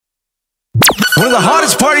One of the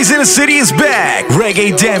hottest parties in the city is back.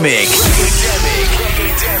 Reggae-demic.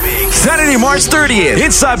 Saturday, March 30th,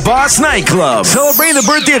 inside Boss Nightclub. Celebrating the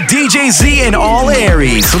birthday of DJ Z and all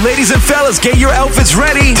Aries. So ladies and fellas, get your outfits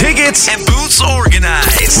ready, tickets, and booths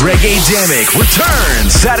organized. Reggae-demic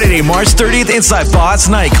returns Saturday, March 30th, inside Boss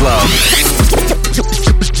Nightclub.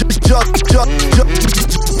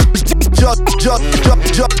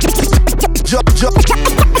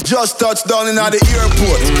 Just touched down in the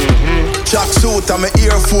airport. Track suit and my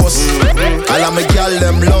Air Force. All of my gal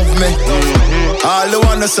them love me. All the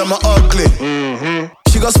ones say me ugly.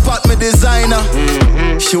 She go spot me designer.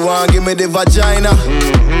 She want give me the vagina.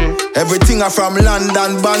 Everything I from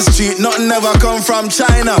London, Bond Street. Nothing ever come from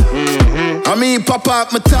China. I mean pop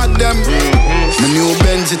up, me tag them. My new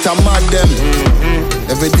Benz it a mad them.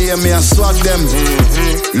 Every day me I swag them.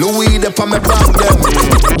 Louis de pa me back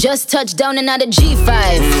them. Just touched down and out of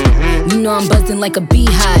G5. You know I'm buzzing like a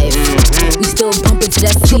beehive. We still bumping to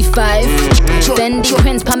that C5. Fendi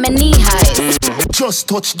prints pa my knee high. Just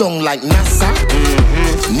touched down like NASA.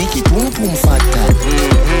 Nikki boom boom fat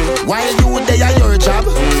dad. While you there at your job,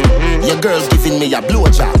 your girl giving me a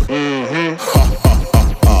blowjob. Ha ha ha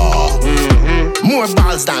ha. More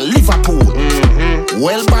balls than Liverpool.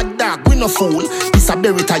 Well bad dog, we no fool. This a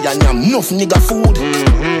berry tie and yam enough nigga food.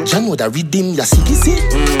 Jan would a redeem ya see.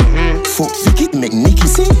 Fuck Vicky make Nicky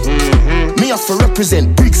see. Me have to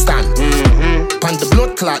represent Brixton. Pan the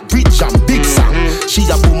blood clot bridge and big song. She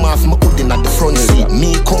a boom off my hood in at the front seat.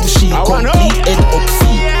 Me come she complete head up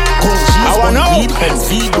feet. Come G's on lead, come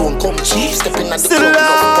V don't come cheap. Stepping at the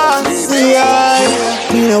club.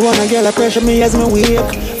 Me no wanna get a pressure me as me wake.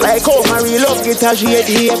 Like how my real love get a shade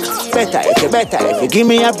ache. Better if you give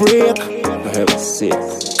me a break. For heaven's sake.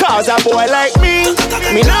 Cause a boy like me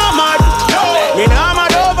not mad. Me not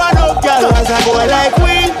mad over no girl. Cause a boy like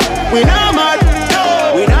we not mad.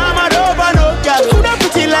 We not mad over no girl. Coulda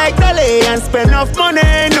pretty like Dolly and spend enough money,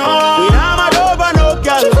 no. We not mad over no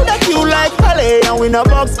girl. Coulda cute like Dolly and we no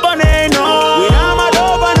box bunny, no. We not mad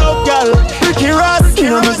over no girl. Ricky Ross, you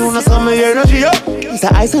know me soon as summer energy up. It's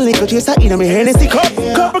a ice and liquor chaser in my Hennessy cup.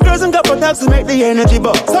 Couple girls and couple dogs to make the energy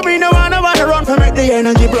buck. So me no wanna run for make the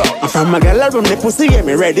energy bro. I'm from my gal run the pussy, get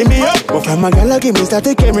me ready me up. But from my gal give me start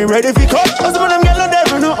to get me ready for cut. Cause some of them gal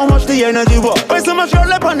never know how much the energy was. When so much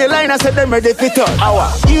girl up on the line, I said them ready for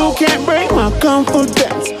touch. You can't break my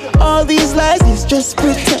confidence. All these lies is just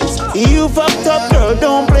pretense. You fucked up girl,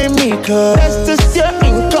 don't blame me. Cause that's just your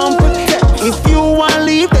incompetence. If you wanna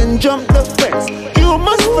leave then jump the fence. You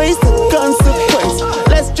must face the consequence.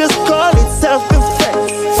 Let's just call it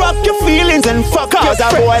self-defense. Fuck your feelings and fuck your friends.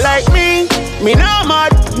 Cause a boy like me not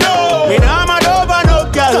mad. No. Me not mad over no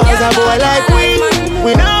girl. Cause a boy like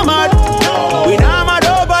we not mad. No. We not mad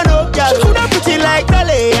over no girl. Coulda pretty like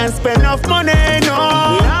Dolly and spend enough money, no.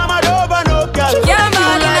 We not mad over no girl. Yeah,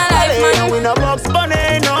 man, like Dolly and we no box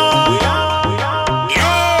bunny, no.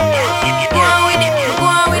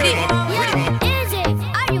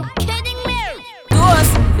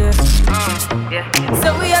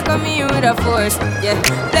 With a force, yeah.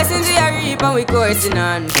 Blessings we are reap and we coursing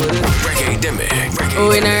on full. Reggae-demic.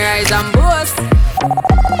 We in a rise and boast.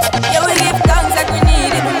 Yeah, we give thanks like we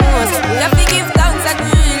need it the most. We have to give thanks like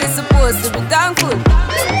we really supposed to be thankful.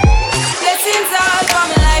 Blessings all for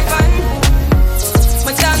my life and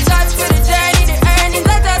my thanks God for the journey, the earnings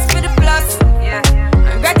are just for the plus. Yeah,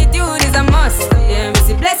 and gratitude is a must. Yeah, we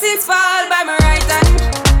see blessings fall by my right hand.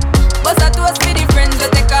 But I toast for the friends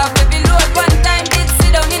that take off every load one time.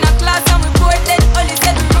 Down in a class and we bored dead. Only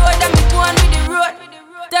said the road and me go on with the road.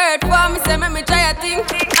 Third form, me say make me try a thing.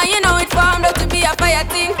 And you know it formed out to be a fire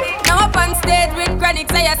thing. Now up on stage with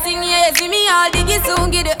chronics I sing. Yeah, see me all diggy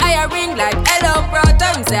soon get the higher ring. Like hello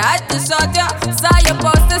brother, me say I had to shut ya. Saw your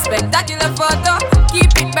poster, spectacular photo.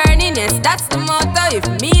 Keep it burning, yes that's the motto. If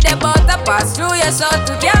me the butter pass through your shot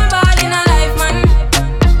to gamble in a life man.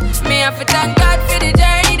 Me have to thank God for the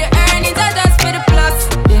journey. The earnings are just for the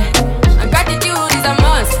plus. Yeah. Gratitude is a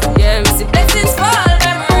must. Yeah, me see blessings fall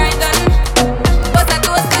by my right hand. But I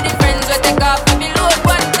toast to the friends we take off every load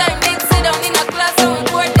one time. They sit down in a class and we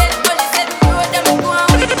board dead. Only said the road them go on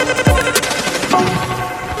with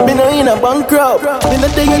me no in a bankrupt. Me no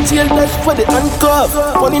day in jail, that's for the handcuff.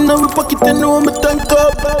 Money in our pocket, you know me tank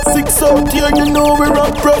up. 6 out here, you know we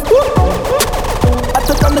rock rough. I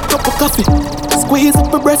took on a cup of coffee. Squeeze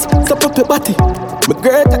up your breast, stop up your body. My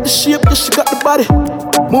girl got the shape, yeah, she got the body.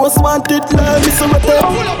 Most wanted, love me some of them.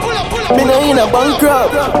 Me no in a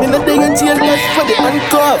bankrupt. Me no day in jail, that's for the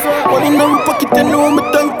handcuff. Money in our pocket, you know me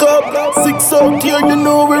tank up. 6 out here, you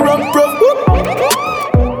know we rock rough.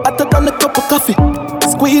 I took on a cup of coffee.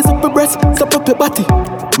 Squeeze up your breast, stop up your body.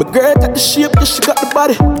 My girl got the shape, yeah, she got the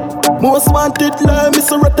body. Most wanted lie,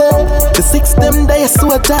 Mr. Rotte. The 6 them there, so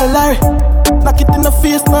I tell Larry. Knock it in the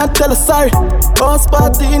face, not tell her sorry. Boss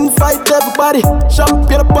party, invite everybody.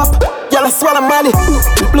 Champagne pop, y'all swallow Molly.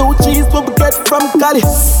 The blue cheese what we get from Cali.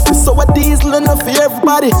 So a diesel enough for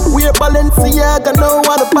everybody. We're Balenciaga, no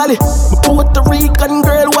other body. My Puerto Rican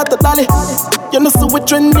girl, what a dolly. You know, so we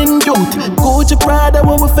trending youth. Gucci Prada,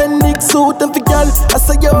 when we Fenix suit. And for y'all, I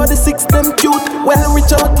say you're the 6 them cute. Well,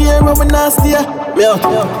 reach out here, and we nasty. Yeah.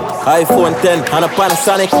 iPhone 10 and a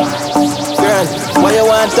Panasonic. Girl, why you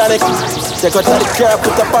want tonic? Take out the car,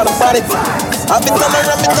 put up on the bonnet.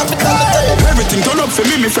 Everything turn up for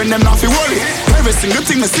me friend, them not fi worry. Every single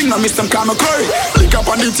thing I sing, I miss them kind of curry. Lick up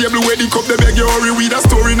on the table where the cup, they beg you hurry. With a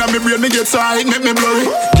story, now me brain, me get side, make me blurry.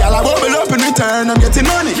 Girl, I bubble up in return, I'm getting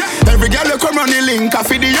money. Every girl you come round the link, I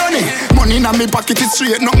feed the honey. Money in me pocket is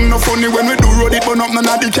straight, nothing no funny. When we do road it, but up none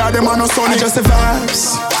of the car, them are no sunny. Just the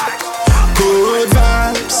vibes, good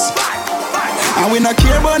vibes. And we not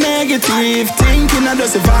care about negative thinking, I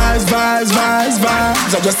just the vibes. I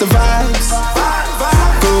just the vibes,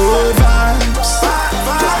 good vibes.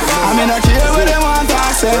 I mean, I care what they want to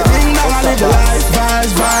say. Think that I live the life,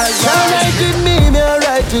 vibes. She right with me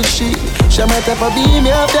alright with she. She my type of B, me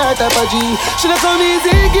have that type of G. She not come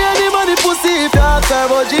easy, get the money pussy. If you ask her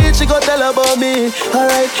about G, she go tell about me.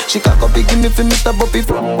 Alright, she cock up, give me for Mr. Buppy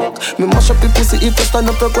from back. Me mash up the pussy if you stand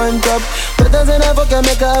up a grind drop. Better than ever can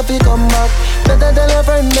make her happy come back. Better tell her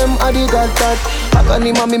friend them I did got that. I can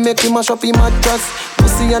him and me make him mash up him mattress.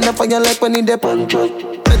 Pussy and the fire like when he dip on track.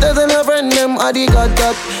 Better than her friend them I did got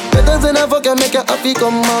that. Better than ever can make her happy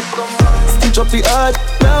come back. Stitch up the heart,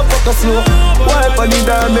 me a fuck a slow. Wipe on the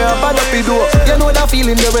down, me a bad up the door. You know that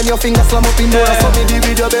feeling there when your fingers slam up in door. So me the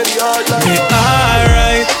video belly hard like we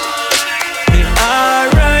alright,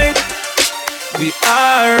 we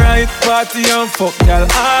alright. Party and fuck y'all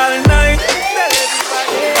all night.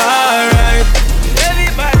 Alright,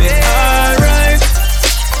 we alright.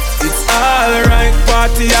 It's alright,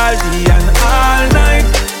 party all day and all night.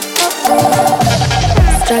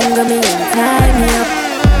 Strangle me and tie me up.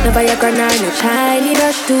 Never you can no shiny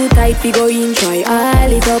brush too tight. We go in, try all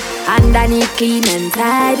it up. Underneath clean and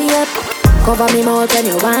tidy up. Cover me mouth when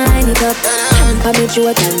you wind it up. Hand for me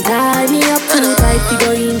throat and tie me up. Too tight, we go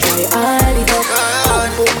in, try all it up.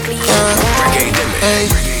 Boom, clean and tidy. Hey,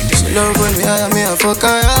 she love when we hire me a fuck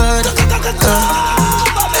her hard.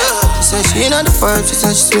 She said she ain't on the vibe, she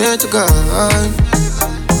said she swear to God.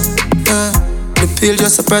 The pill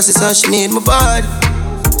just a press, so she need my body.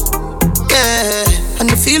 Yeah. And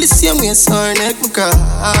I feel the same way, so her neck me cry.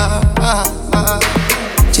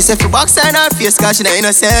 She said for box her in her face, cause she not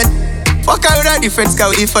innocent. Fuck her with her difference, cause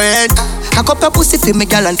we different. Cock up her pussy for me,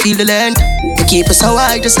 girl, and feel the length. We keep her so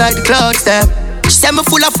high, just like the clouds, them. She said me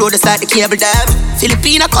full of flow, just like the cable dam.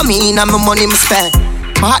 Filipina come in, and my money me spend.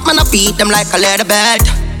 My heart man, I beat them like a leather bed.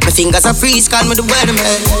 My fingers are freeze, call me the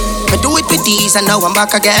weatherman. I do it with these, and now I'm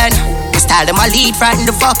back again. My style them, I lead, frighten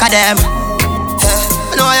the fuck of them.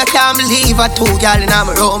 I know you can't believe I two y'all in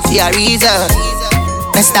my room for a reason.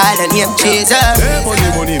 Best style and name chaser.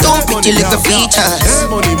 Don't pick your little features.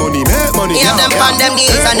 Me have them on them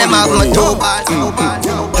knees and them have my toe bars.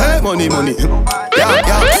 Hey, money. Yeah.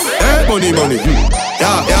 Hey, money.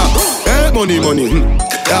 Yeah. Hey, money.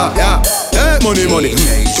 Yeah. Hey, money.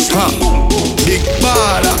 Ha. Big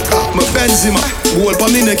baller, call me Benzema. Gold pa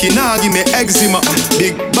me neck, nah give me eczema.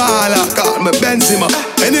 Big baller, call me Benzema.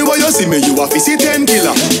 Anyway you see me, you a fi see 10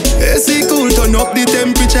 killer. AC cool, turn up the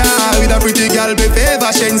temperature. With a pretty girl, be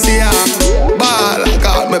favor Shensia. Baller,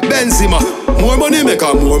 call me Benzema. More money make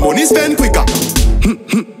her, more money spend quicker.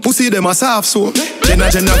 Pussy them a soft soap.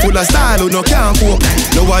 Jenna full of style who no can't cope.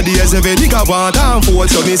 Nowadays every nigga want and fold.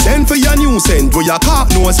 So me send for your new scent for your cock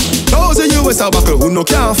nose. $1,000 US a buckle who no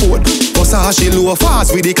can't afford. Versace low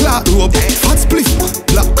fast with the clock rope. Fat split,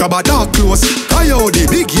 black crab a dark clothes. Coyote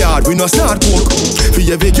big yard we no start coke. For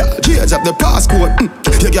every girl change up the passcode.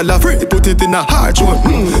 Your girl afraid put it in a hard zone.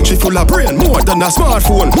 She full of brain more than a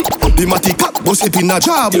smartphone. The matty cock bust it in a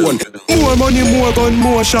jawbone. More money, more gun,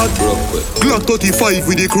 more shot. Glock 35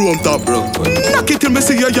 with the chrome top. Knock it till me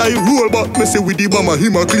see your guy roll back. Me say with the bomber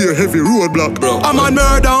him a clear heavy roadblock. I'm a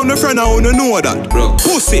murder down the friend I wanna know that.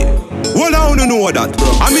 Pussy, well I wanna know that.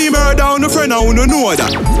 I mean murder down the friend I wanna know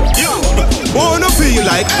that. Wanna feel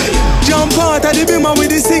like jump out of the beamer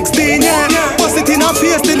with the 16, yeah. Bust it in her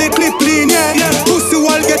face till the clip clean, yeah. Pussy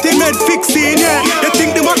wall getting med fixing, yeah. You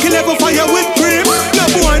think the market level fire with cream? No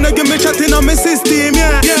boy no give me chat in on my system,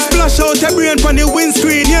 yeah. Splash out your brain from the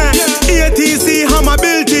windscreen, yeah. ATC hammer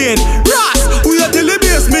built in. Ras, we are till the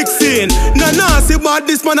bass mixing. Nah, see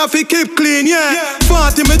bad this man have to keep clean, yeah.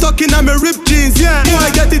 40 me talking on me ripped jeans, yeah.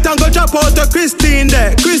 Boy get it and go drop out to Christine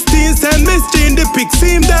there. Christine pick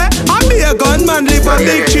seam there. I be a gunman, live a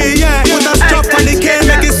big tree, yeah. Put a strap on the cane,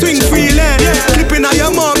 make it swing freely. Clipping on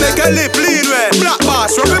your mom, make a lip lead, way. Black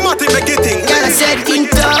bass, problematic, make it think. Girl, I said king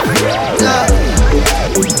top, top.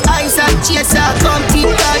 Eyes and chaser, come keep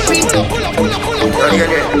that ring.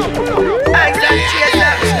 Eyes and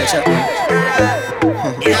chaser.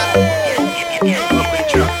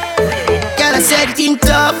 Girl, I said king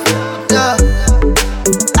top, top.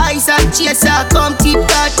 Eyes and chaser, come keep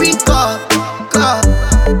that ring.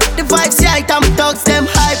 The vibes right, I'm thugs, them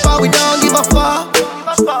hyper, we don't give a fuck.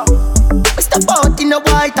 We step out in the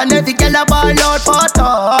white and every girl a ball out for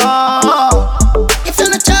talk. If you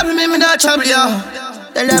not trouble me, me not trouble you.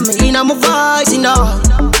 They let me in on my voice, you know.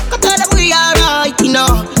 I tell them we alright, you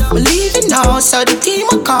know. We're leaving now, so the team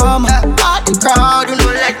will come. Part the crowd, you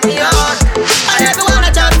know, let me out. And everyone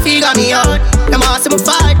I try to figure me out. Them ask me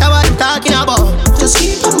fight, I what I'm talking about. Just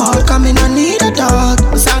keep them all coming, I need a dog.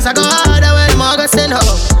 The songs I go harder when I'm all gonna send up.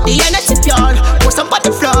 The energy pure, put some on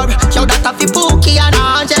the floor. Show that off the bookie and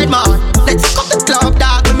 100 more. Let's fuck up the club,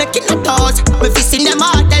 dog, we making the toes. We fisting them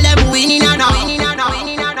out, tell them winning and out.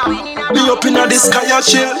 Me up inna the sky a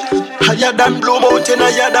chill. Higher than Blue Mountain,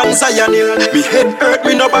 higher than Zion Hill. Me head hurt,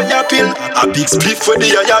 me no buy a pill. A big split for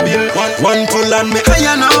the higher bill. One pull and me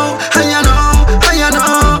higher now, higher now, higher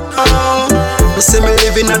now. Me say me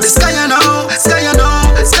living at the sky now, sky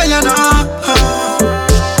now, sky now.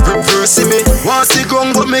 Reverse me, want see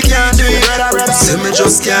ground but me can't do it. Say me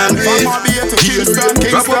just can't do it.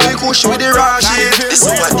 Wrap up the cushion with the Raji. This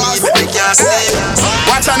one deep, me can't sleep.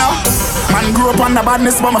 Watch out now. Man grew up on the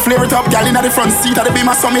badness, but me flare it up. Girl inna the front seat of the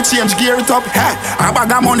beamer, so me change gear it up. Ha, a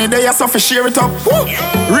bag of money there, so fi share it up. Woo.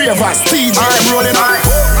 Ravers, TJ, I'm rolling up.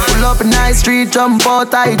 Pull up in nice street, jump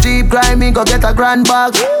out, high Jeep, grind me, go get a grand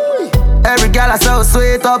bag. Every gal I so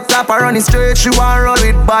sweet up top, I running straight, she want roll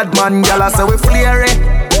with bad man. Gal I say we flare it.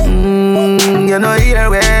 You know here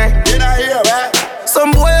we.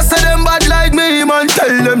 Some boys say them bad like me, man, tell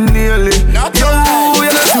them nearly. Yo,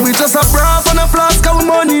 you know we just a braff and a flask of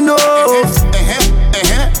money, no.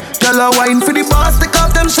 Girl a wine for the boss, take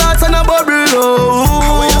off them shots and a bubble, oh.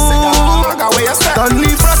 Don't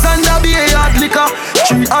leave frost and a be a hot liquor.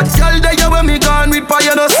 She hot girl there, you when me gone with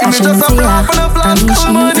fire, no see me just a braff and a flask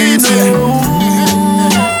of money, no.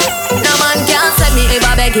 No man can't say me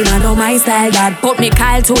ever begging, I know my style that. Put me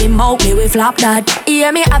Kyle to him out, me we flop that.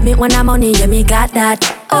 Hear me have me when I'm money, yeah me got that.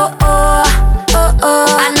 Oh oh, oh oh.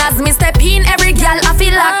 And as me step in, every gal I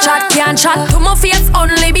feel like chat. Can't chat to my face,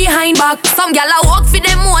 only behind back. Some gal I walk for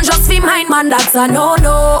them one, just for mine, man, that's a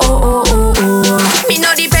no-no. Oh, oh, oh. Me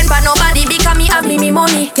no depend on nobody because me have me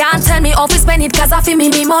money. Can't tell me how to spend it cause I feel me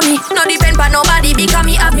money. No depend on nobody because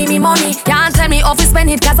me have me money. Can't tell me how to spend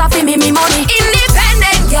it cause I feel me money.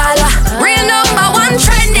 Independent gal, real number one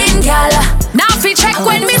trending gal. Now fi check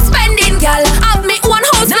when me spending gal. Have me one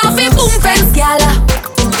house, now fi boom fence gal.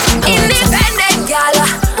 Independent gal,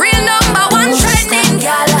 real number one trending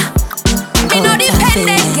gal. Me no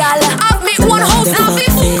dependent gal. Have me one house, now fi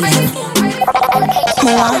boom fence.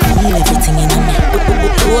 Me want feel everything in me.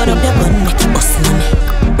 Load up your gun, make it bust in me.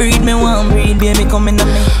 Breed me one, breed baby come in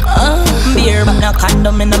me. Beer but no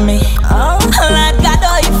condom in me. Lord God,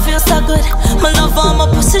 oh you feel so good. My love for my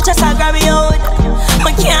pussy just a grab you out.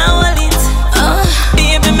 Me can't hold it,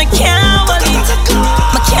 baby me can't hold it.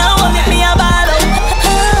 Me can't hold it, me a ball out.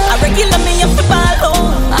 I regular me up the ball out.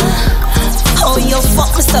 Oh you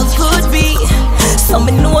fuck me so good, B. So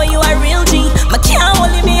me know you a real G. Me can't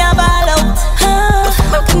hold it, me a ball out.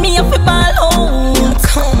 Me up the ball out.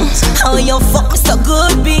 Oh you fuck me so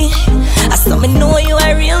good, B. I saw me know you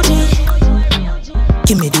a real G.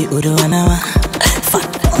 Give me the Udo and a fat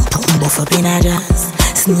pump buff up in a jazz.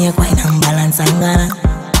 Snake wine and balance and gana.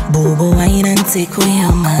 Bobo wine and take away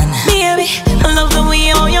your man. Baby, I love the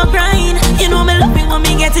way how you grind. You know me love it when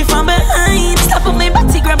me get it from behind. Stop on my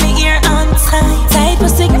body, grab me ear on tight. Tight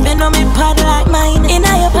pussy gripping on me pad like mine. In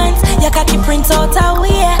your pants, your cocky print out a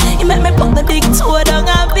way. You make me put the big toe down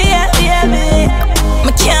a beer, baby.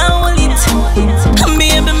 Me can't hold it,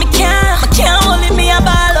 baby, me can't hold it, me a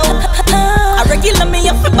ball out. I regular me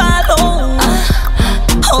up a ball out.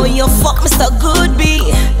 Oh, you fuck me so good,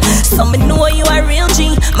 B. So me know you a real G.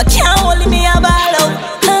 Me can't hold it, me a ball out.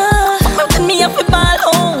 Fuck me up a ball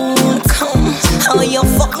out. Oh, you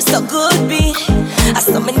fuck me so good, B. I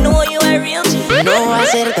so me know you a real G. No va a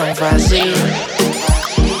ser tan fácil.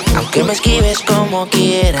 Aunque me esquives como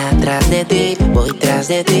quiera, tras de ti, voy tras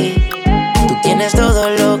de ti. Tú tienes todo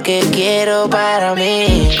lo lo que quiero para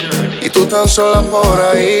mí. Y tú tan sola por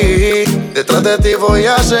ahí, detrás de ti voy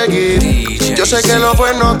a seguir. Yo sé que lo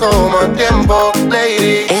bueno toma tiempo,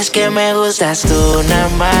 lady. Es que me gustas tú nada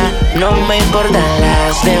más, no me importan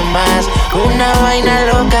las demás. Una vaina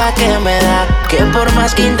loca que me da, que por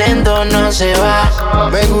más que intento no se va.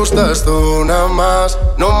 Me gustas tú nada más,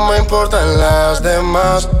 no me importan las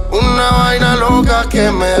demás. Una vaina loca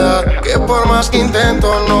que me da, que por más que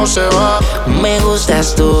intento no se va. Me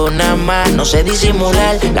gustas tú nada más, no sé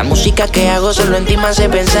disimular. La música que hago solo en ti me hace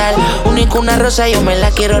pensar. Única una rosa yo me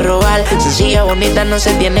la quiero robar. Sencilla, bonita, no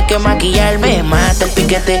se tiene que maquillar. Me mata el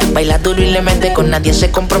piquete, baila duro y le mete. Con nadie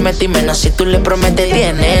se compromete y menos si tú le prometes.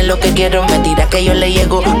 Tiene lo que quiero, me tira que yo le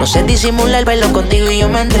llego. No sé disimular, bailo contigo y yo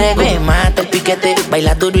me entrego. Me mata el piquete,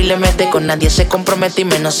 baila duro y le mete. Con nadie se compromete y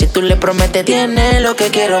menos si tú le prometes. Tiene lo que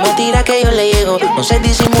quiero, me tira que yo le llego. No sé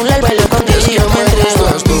disimular, bailo contigo y yo me entrego. Me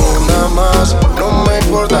gustas tú nada más, no me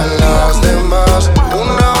importan las demás.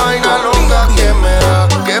 Una vaina loca que me da,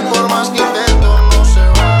 que por más que intento no se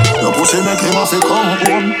va. Your pussy make him have to come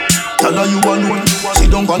home. Tell her you alone. Sit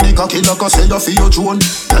down on the cocky like I say you feel your drone.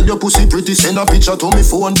 Tell your pussy pretty, send a picture to me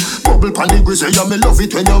phone. Bubble pan the grizzly, yeah, me love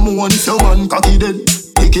it when you moan. If your man cocky dead,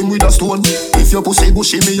 kick him with a stone. If your pussy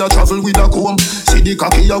bushy, me a travel with a comb. See the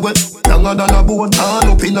cocky a wet, longer than a bone.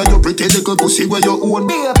 All up in your pretty little pussy where you own.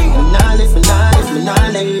 Baby, nah lift, nah lift, nah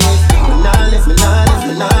lift, nah lift, nah lift,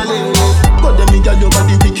 nah lift. But them me girl your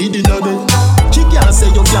body wicked in a bed. She can't say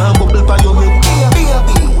you can't bubble by your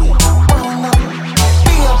head.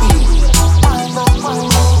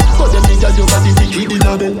 But them me girl your body wicked in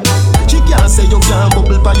a bed. She can't say you can't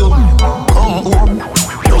bubble by your head. Come home.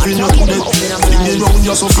 Loving you to death. Fling it round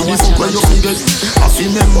you so feel the fuck where you forget. I feel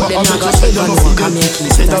remember I just say you no forget.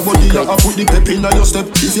 Say that body you a put the pep in your step.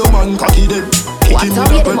 If your man cocky dead, kick him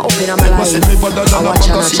with a pep. Never send me better than a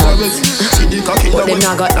pack of cigarettes. See the cocky that But them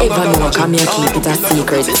not gonna ever know, come here keep it a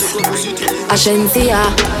secret. Ashensia,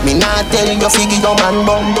 me not tell you figure your man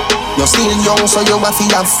bum. You're still young so you have to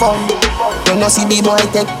have fun. You know see the boy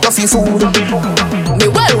take you for food. me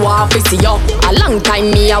well want to see you. A long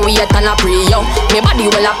time me a wait and a pray you. Me body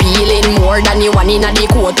well appealing more than the one in a the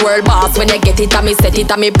court world boss. When I get it and me set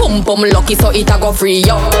it and me pum pum lucky so it a go free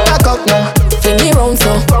you. Back up now, fling me round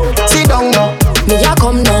so. sit down now, Me a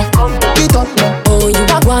come now, get up now. oh you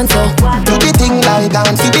a want so. Do the thing like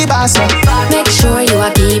down for the boss now. Make sure you a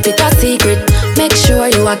keep it a secret. Make sure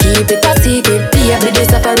you a keep it a secret. Baby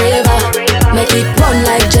this a forever. Make it run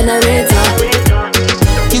like generator.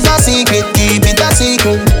 It's a secret, keep it a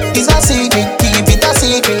secret. It's a secret, keep it a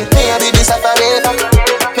secret. Baby this a forever.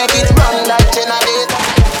 Make it run like generator.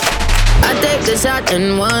 I take the shot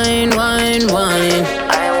and wine, wine, wine.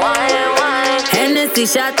 I wine. Hennessy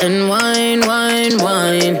shot and wine, wine,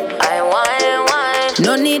 wine. I wine.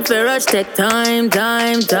 No need for rush, take time,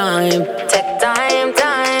 time, time. Take time.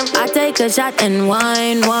 I take a shot and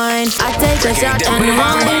wine, wine. I take a shot and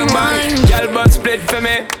wine, wine. Girl, but split for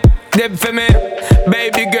me, dip for me.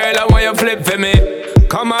 Baby girl, I want you flip for me.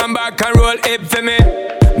 Come on back and roll it for me.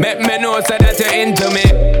 Make me know so that you're into me.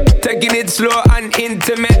 Taking it slow and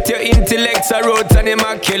intimate. Your intellect's a roots and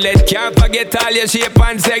immaculate. Can't forget all your shape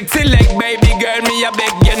and sexy leg. Baby girl, me a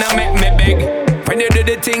beg, you know make me beg. When you do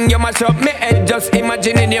the thing, you mash up me head. Just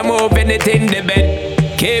imagining you moving it in the bed.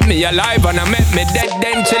 Keep me alive and I make me dead.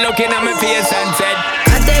 Then she looking at my face and said,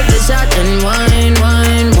 I take the shot and wine,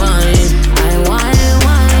 wine, wine. I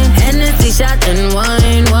wine. Hennessy shot and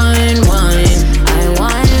wine, wine, wine. I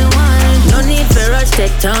wine. No need for rush,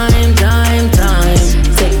 take time, time, time.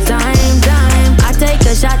 Take time. I take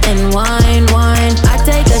a shot and wine, wine. I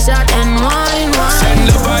take a shot and wine, wine. send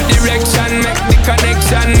love our direction, make the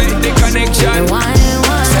connection, make the connection.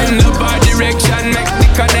 Send love our direction, make the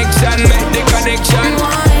connection, make the connection.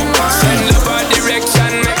 Send love our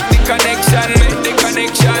direction, make the connection, make the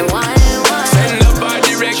connection. Send love our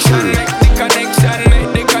direction, make the connection, make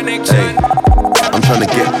the connection. I'm tryna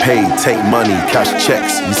get paid, take money, cash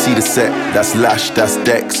checks. You see the set, that's Lash, that's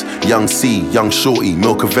Dex. Young C, Young Shorty,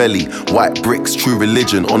 Milcavelli. White bricks, True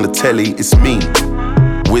Religion, on the telly, it's me.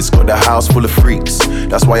 Wiz got the house full of freaks.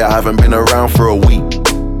 That's why I haven't been around for a week.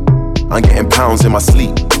 I'm getting pounds in my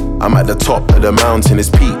sleep. I'm at the top of the mountain, it's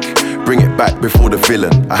peak. Bring it back before the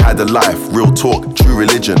villain. I had a life, real talk, true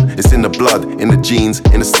religion. It's in the blood, in the jeans,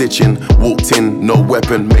 in the stitching. Walked in, no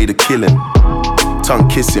weapon, made a killing. Tongue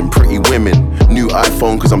kissing, pretty women. New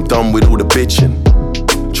iPhone cause I'm done with all the bitching.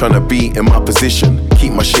 Tryna be in my position.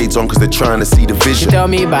 Keep my shades on cause they're trying to see the vision. She tell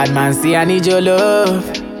me, bad man, see I need your love.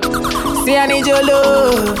 See I need your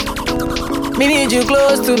love. Me need you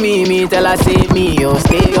close to me. Me tell her say me, oh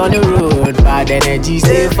stay on the road. Bad energy,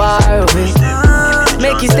 stay far away.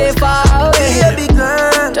 Make you stay far away. Baby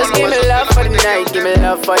girl,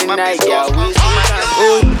 for the night, girl.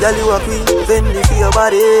 Oh, girl, you a queen, Fendi for your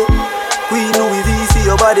body, Queen Louis V for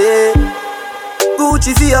your body,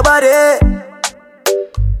 Gucci for your body.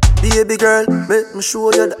 Baby girl, let me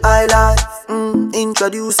show you the high life.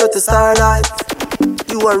 Introduce you to star life.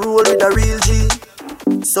 You are roll with a real G,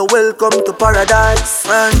 so welcome to paradise.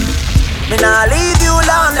 Man, me nah leave you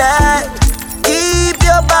lonely, keep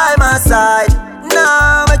you by my side.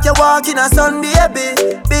 Nah, make you walk in a sun, baby.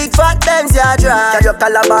 Big fat Benz you drive. Carry up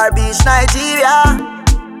Calabar Beach, Nigeria,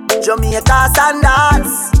 Jamaica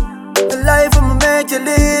standards. The life I'ma make you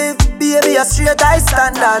live, baby, a straight high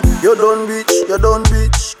standard. You done rich,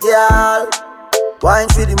 girl. Wine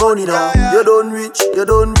for the money now. You done rich,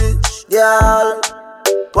 girl.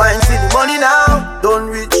 Wine for the money now. Done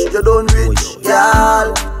rich,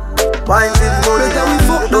 girl. Wine for the money now.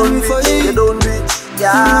 You done rich,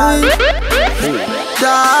 girl.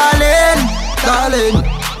 Darling,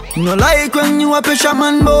 no like when you a pressure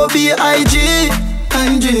man, but be IG.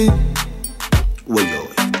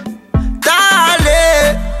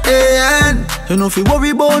 Darling, you know if you worry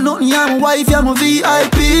about nothing, I'm a wife, I'm a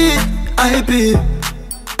VIP.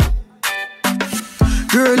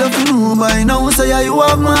 Girl, if you know by now, say you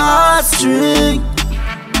have my heartstring.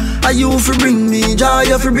 Are you for bring me joy,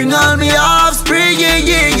 you for bring all me offspring,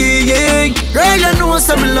 yeah. Girl, you know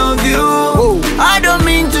some love you. I don't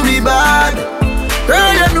mean to be bad.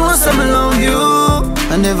 Girl, you know some love you.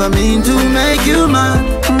 I never mean to make you mad.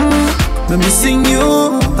 Let me sing you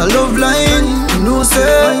a love line. You know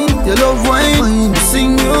say you love wine.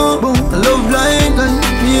 Sing you a love line.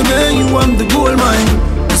 Baby, you want the gold mine.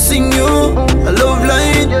 Sing you a love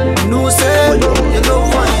line. You know say you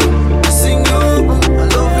love wine. Sing you a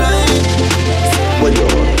love line.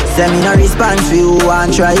 Send me no response for you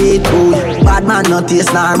and try it, boy. Bad man no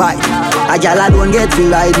taste nor bite. A gal I don't get to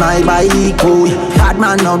ride my bike, boy. Bad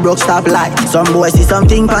man no broke stop light. Some boys see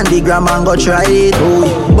something pan the gram and go try it, boy.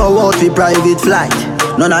 Bow out for private flight.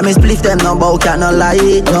 None of me spliff them no bow can no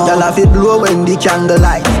light. No. Gal have it blow when the candle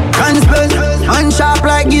light. Can spell and sharp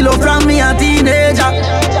like Gillo from me a teenager.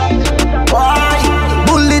 Why?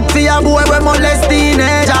 Bullet for your boy when molest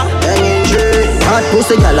teenager. Hot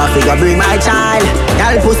pussy, girl, I figure bring my child.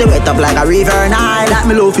 Girl, pussy wet up like a river Nile. That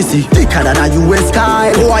me love to see thicker than a US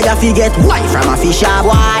sky. Boy, I forget white from a fish or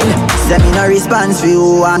wine. Send me no response for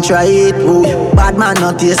you and try it, boy. Bad man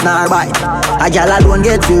no taste nor bite. A girl I don't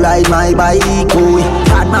get to ride my bike, boy.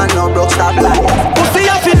 Bad man no broke stop light.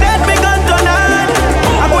 Pussy, I feel dead, me gun turn on.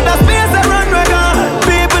 I put a space and run regan.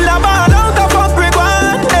 People are ball out of fuck brick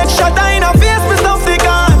one. Headshot in a face, me stuff the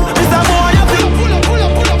gun. Mr. Boy, I feel pull up.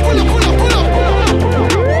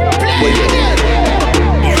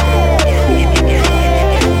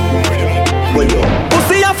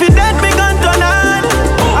 Pussy, I feel dead, me gun turn on.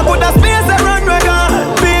 I put a space and run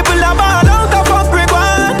regan. People are ball out of fuck brick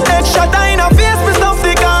one. Headshot in a face, me stuff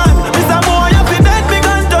the gun. Mr. Boy, I feel dead, me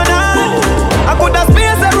gun turn on. I put a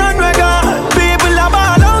space and run regan. People are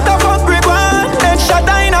ball out of fuck brick one. Headshot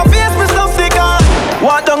in a face, me stuff the gun.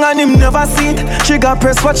 Walk down and him never see it. She got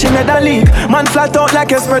press what she made a leak. Man flat out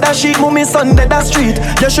like a spreader sheet. Mummy son dead a street.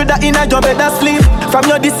 You shoulda in a job better sleep. From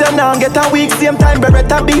your this year now get a week. Same time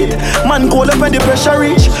beretta beat. Man cold up when the pressure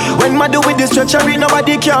reach. When man do with this treachery,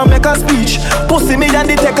 nobody can make a speech. Pussy me and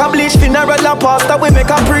they take a bleach. Funeral and pastor we make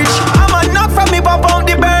a preach. I'm a knock from me pop out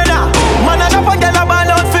the burner. Man a drop and get a ball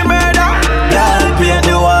out for murder. Girl paint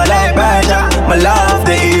the wall like murder. My love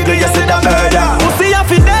the eagle, you see the murder. Pussy I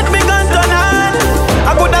feel dead, me gun turn on.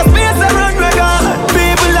 I put a space and run regan.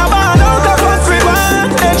 People are ball out of everyone.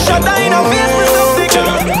 Headshot in a face with something.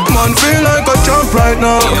 Man feel like a champ right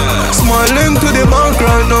now. Smiling to the bank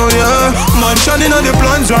right now, yeah. Man shining on the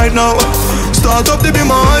plans right now. Start up to be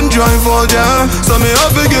my hand drive out, yeah. So me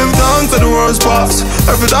have to give thanks to the worst pass.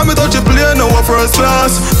 Every time me touch a plane, no first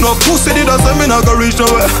class. No pussy did say me not go reach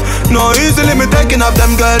nowhere. No easily me taking up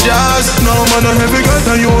them girl jazz. No man a heavy get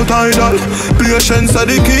a youth idol. Patience are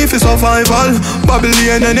the key for survival.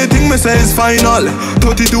 Babylon anything me say is final.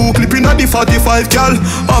 32 clipping at the 45 gal.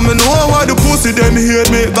 I me know why the pussy them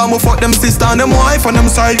hate me. Got me fuck them sister and them wife and them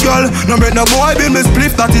side girl. No make no boy build me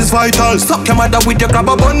spliff, that is vital. Suck your mother with your grab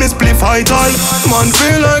a bun, me spliff vital. Man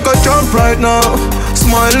feel like a champ right now.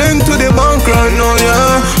 Smiling to the bank right now,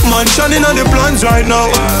 yeah. Man shining on the plans right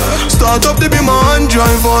now. Start up to be my hand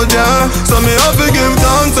drive out, yeah. So me have to give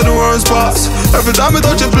thanks to the worst pass. Every time I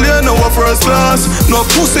touch a plane, no first class. No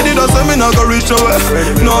pussy did say me not go reach nowhere.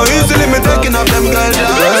 No easily me taking up them girls,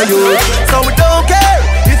 yeah. So we don't care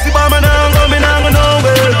if you buy me now, me now go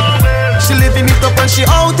nowhere. She living it up and she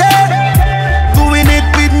out there, doing it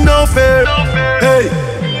with no fear. Hey.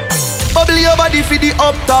 Bubble your body for the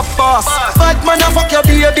up top boss. Fat man a fuck your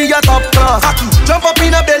baby a top class. Jump up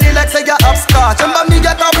in a belly like say you upstart. Remember me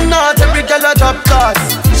get up not every girl a drop class.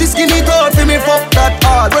 She skinny tall for me fuck that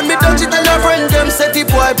hard. When me touch it tell her friend them set the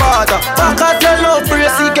boy bad. Back at your love for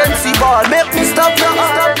your can see ball. Make me stop now.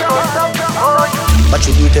 But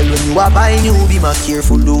you tell when you are buying you be more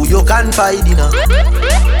careful though you can find dinner.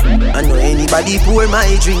 I know anybody pour my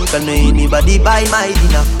drink, I know anybody buy my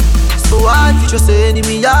dinner. So hard for just an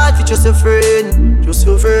enemy, hard for just a friend, just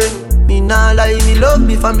your friend. Me nah lie, me love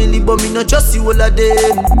me family, but me not just you all of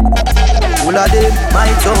them. All of them, my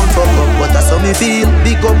town fuck up, but that's how me feel.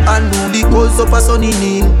 Big up and newly calls up a sunny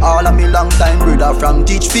kneel. All of me long time brother from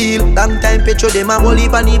Teachfield. Long time petro them a whole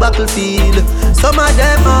heap on the battlefield. Some of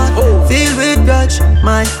them are filled with grudge.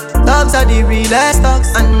 My dogs are the realest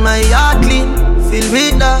dogs, and my heart clean, filled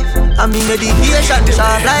with love. And me medication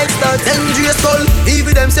sharp like studs. Dangerous soul,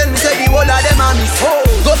 even them send me say the whole of them a miss.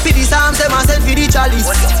 Go for the Psalms, them a send for the chalice.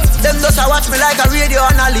 Them just a watch me like a radio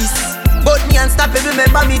analyst. But me and stop it,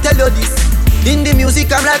 remember me tell you this. In the music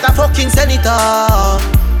I'm like a fucking senator.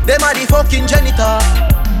 Them are the fucking janitor.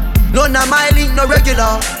 None of my link no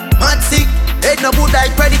regular. Mad sick, head no good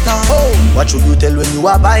like predator. What should you tell when you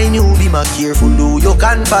are buying you? Be more careful though you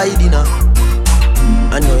can buy dinner.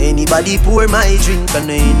 I know anybody pour my drink, I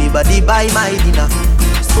know anybody buy my dinner.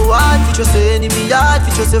 So hard for just an enemy, hard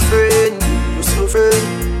for just a friend, just a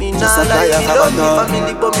friend. Me nah like me love me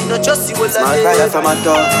family, but me not just you all small cry from a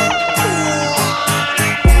dog.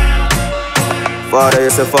 Father,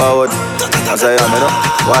 you say forward, as I am, you know,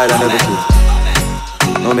 wild and everything.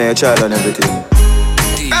 No me a child and everything.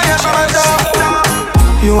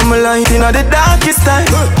 You are my light in the darkest time.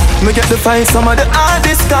 Me get to find some of the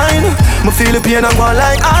hardest kind. Me feel the pain and go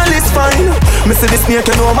like all is fine. Me see the snake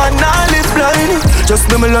and know man all is blind. Just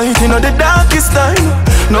be my light in the darkest time.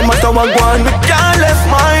 No matter what go on, me can't left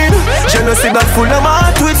mine. Jealousy that full of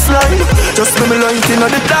heart with slime. Just be my light in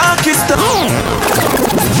the darkest time.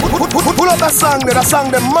 Pull up that song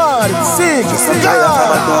them mad. Sick,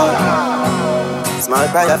 small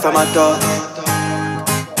prayer from a dog.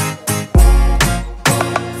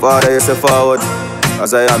 Father, you say forward,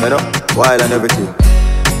 as I am, you know, wild and everything.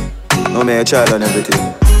 No me a child and everything.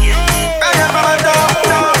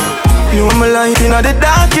 You are my light in the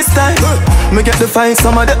darkest time. Me get to find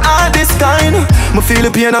some of the hardest kind. Me feel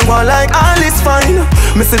the pain and go like all is fine.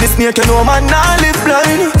 Me see the snake and know man all live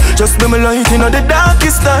blind. Just be my light in the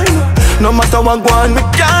darkest time. No matter what go on, me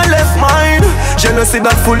can't left mine. Jealousy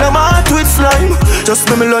that full of heart with slime. Just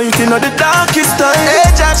be my light in the darkest time. Hey,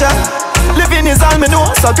 Jaja. Living is all me know.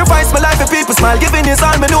 Sacrifice my life for people smile. Giving is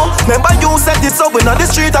all me know. Remember you said it so when on the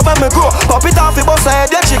street of when me grow. Pop it off, it bust her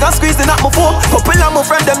head, then she can squeeze it at my phone. Couple of my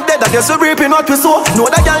friend them dead, I guess we reaping what we sow. Know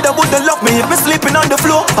that girl them wouldn't love me if me sleeping on the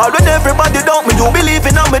floor. All when everybody doubt me, do believe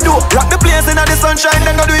in me do. Rock the place in the sunshine,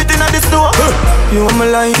 then go do it in the snow. You are my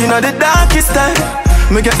light in the darkest time.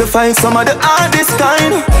 Me get to find some of the hardest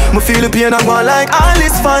kind. Me feel the pain and go like all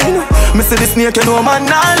is fine. Me see the snake and know man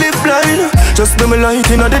all live blind. Just be my light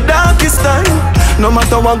in the darkest time. No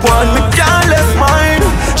matter what go on, me can't left mine.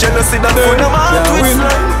 Jealousy that full of heart with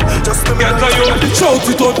slime. Just be my light in the shout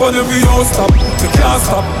it out when we don't stop. Me can't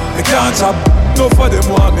stop, me can't chop. No for them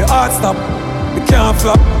want me heart stop. Me can't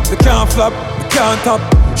flop, me can't flop, me can't top.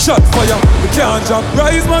 Shot fire, we can't jump.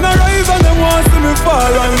 Rise man a rise and them want see me fall.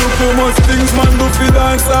 And look how much things man do fi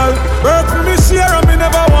dance all. Work for me share and me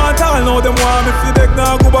never want all. Now them want me fi deck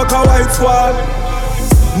now go back a white squad.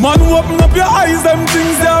 Man open up your eyes, them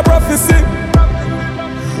things they are prophecy.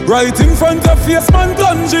 Right in front of face man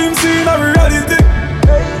done dreams in a reality.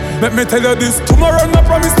 Let me tell you this, tomorrow no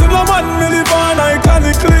promise to no man. Me live on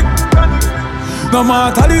iconically. No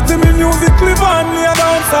mortality, me music live on. Me a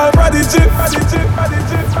dance all prodigy.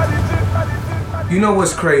 You know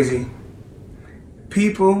what's crazy?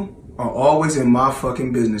 People are always in my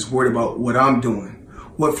fucking business, worried about what I'm doing,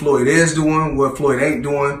 what Floyd is doing, what Floyd ain't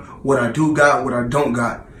doing, what I do got, what I don't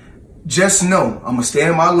got. Just know, I'ma stay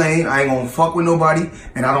in my lane, I ain't gonna fuck with nobody,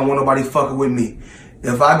 and I don't want nobody fucking with me.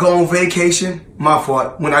 If I go on vacation, my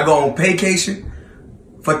fault. When I go on vacation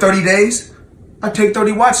for 30 days, I take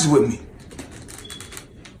 30 watches with me.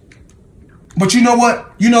 But you know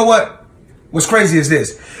what? You know what? What's crazy is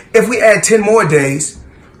this. If we add 10 more days,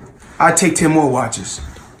 I take 10 more watches.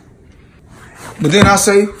 But then I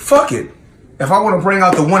say, fuck it. If I want to bring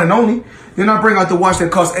out the one and only, then I bring out the watch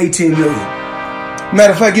that costs 18 million.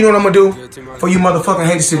 Matter of fact, you know what I'm going to do? For you motherfucking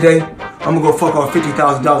haters today, I'm going to go fuck off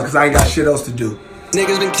 $50,000 because I ain't got shit else to do.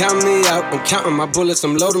 Niggas been counting me out. I'm counting my bullets,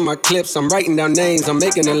 I'm loading my clips. I'm writing down names, I'm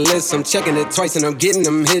making a list. I'm checking it twice and I'm getting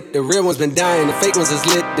them hit. The real ones been dying, the fake ones is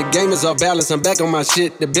lit. The game is all balanced, I'm back on my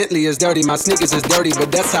shit. The Bentley is dirty, my sneakers is dirty, but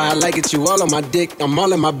that's how I like it. You all on my dick, I'm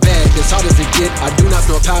all in my bag, as hard as it get. I do not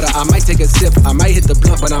snort powder, I might take a sip. I might hit the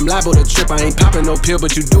blunt, but I'm liable to trip. I ain't popping no pill,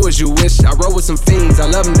 but you do as you wish. I roll with some fiends, I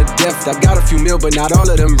love them to death. I got a few mil, but not all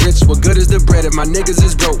of them rich. What good is the bread if my niggas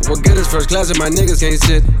is broke? What good is first class if my niggas can't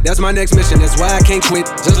sit? That's my next mission, that's why I can't quit.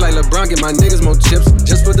 Just like LeBron, get my niggas more chips.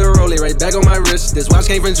 Just put the rollie right back on my wrist. This watch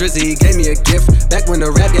came from Drizzy, he gave me a gift. Back when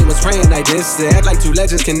the rap game was praying like this. They act like two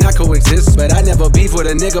legends cannot coexist. But I never beef with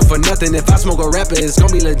a nigga for nothing. If I smoke a rapper, it's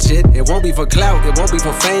gon' be legit. It won't be for clout, it won't be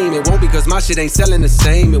for fame. It won't be cause my shit ain't selling the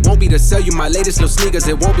same. It won't be to sell you my latest little sneakers.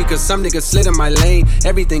 It won't be cause some niggas slid in my lane.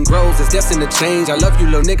 Everything grows, it's destined to change. I love you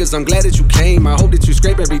little niggas, I'm glad that you came. I hope that you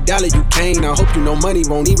scrape every dollar you came. I hope you know money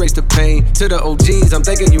won't erase the pain. To the OGs, I'm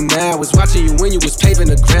thanking you now. Was watching you when you was paving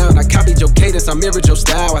the ground. I copied your cadence, I mirrored your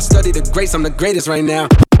style. I studied the greats, I'm the greatest right now.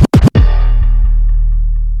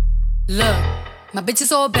 Look, my bitch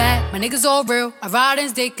is all bad, my niggas all real. I ride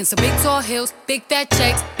in dick in some big tall hills, big fat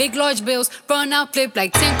checks, big large bills. Run out, flip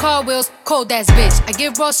like 10 car wheels. Cold ass bitch, I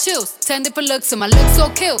give raw chills. 10 different looks, and my lips all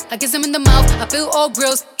kill. I kiss him in the mouth, I feel all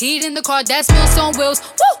grills. Heat in the car, that smells on wheels.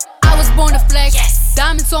 Woo! I was born to flex, yes.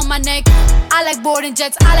 Diamonds on my neck. I like boarding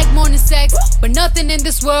jets, I like more than sex. Woo! But nothing in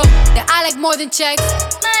this world that I like more than checks.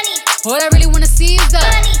 Money. All I really wanna see is the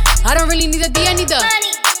money. I don't really need a D, I need the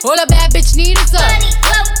money. All a bad bitch need is the money.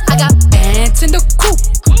 I got bands in the coupe,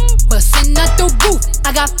 bustin' out the roof.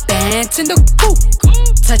 I got bands in the coupe.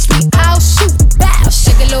 Touch me, I'll shoot. Bow,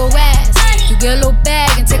 shake a little ass. You get a little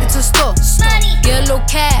bag and take it to the store. Get a little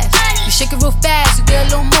cash. You shake it real fast, you get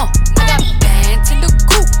a little more. I got bands in the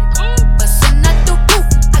coupe, bustin' out the roof.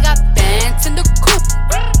 I got bands in the coupe,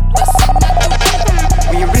 bustin' out the roof.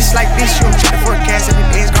 When you wrist like this, you don't check the forecast, every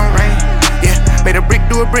day's gon' rain. Yeah, made a brick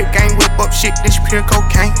do a brick, gang whip up shit, this pure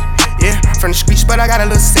cocaine. Yeah, from the streets, but I got a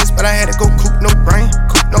little sense, but I had to go coop no brain.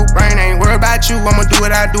 I ain't worried about you, I'ma do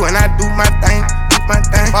what I do, and I do my thing.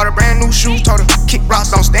 Bought a brand new shoe, told her, kick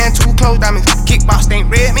rocks, don't stand too close. Diamonds, kickbox, ain't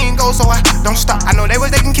red, mean go, so I don't stop. I know they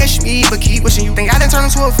can catch me, but keep wishing. You think I done turned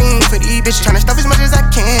into a fiend for these bitches, tryna stuff as much as I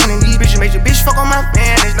can. And these bitches made your bitch fuck on my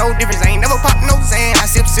man, there's no difference. I ain't never popped no Zan, I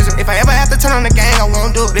sip scissors. If I ever have to turn on the gang, I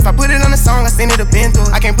won't do it. If I put it on the song, I send it a bend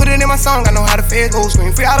through. I can't put it in my song, I know how the feds go.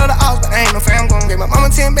 Scream free out of the house, but I ain't no fam gon' Gave my mama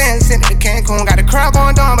 10 bands, sent it to Cancun. Got the crowd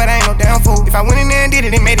going down, but I ain't no damn fool. If I went in there and did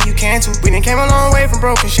it, made it, you can too. We done came a long way from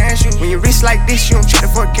broken shine shoes. When you wrist like this, you don't check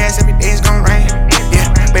the forecast, every day's gon' rain.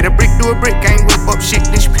 Yeah, made a brick do a brick, gang whip up shit,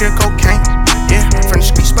 this pure cocaine. Yeah, from the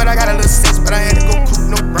streets, but I got a little sense, but I had to go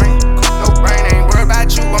coop no brain. I ain't worried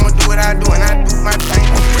about you, I'ma do what I do, and I do my thing.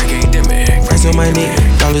 Price on my neck,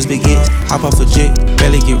 dollars begin. Hop off a jet,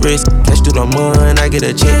 barely get rest. Cash through the mud, I get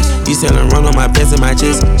a check. You sellin' run on my pants and my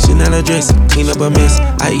chest. Chanel a dress, clean up a mess.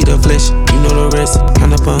 I eat a flesh, you know the rest.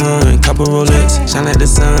 Count up a hun, copper Rolex. Shine like the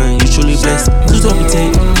sun, you truly blessed. Who's up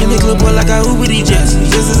take? In the club boy like I Uber these jets.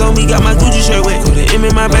 This is on me, got my Gucci shirt wet. Put an M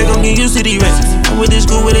in my bag, don't get used to these rats. I went to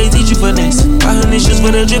school where they teach you finesse. 500 shoes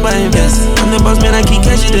for the drip, I invest. I'm the boss man, I keep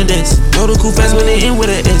catching the desk. Know the cool fast when they in with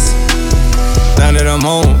an S. Now that I'm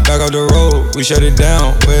home, back off the road, we shut it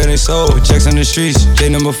down, where they sold. Checks on the streets, J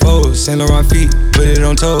number 4, Saint Laurent feet, put it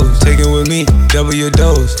on toes. Take it with me, double your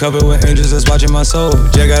dose. Covered with angels that's watching my soul.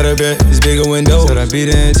 Jack out of bed, it's bigger windows. Said I beat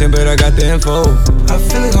the intent, but I got the info. I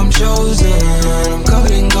feel like I'm chosen, I'm covered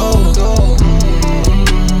in gold.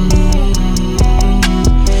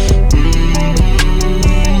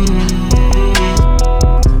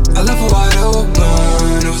 I left it wide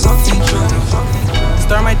open, it was off the drum.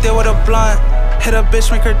 Start my day with a blunt. Hit a bitch,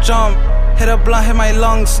 make her jump. Hit a blunt, hit my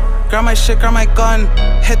lungs. Grab my shit, grab my gun.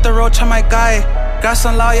 Hit the road, try my guy. Got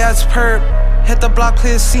some loud, yeah, it's perp. Hit the block,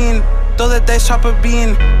 clear scene. Throw the dice, chop a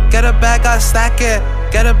bean. Get a bag, gotta stack it.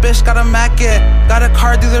 Get a bitch, gotta mack it. Got a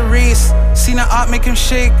car, do the race. Seen an op, make him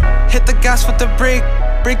shake. Hit the gas with the brake.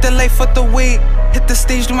 Break the light, foot the weight. Hit the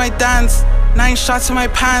stage, do my dance. 9 shots in my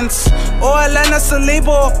pants. Oh, Atlanta's the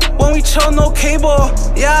label. When we chill, no cable.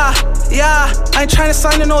 Yeah, I ain't tryna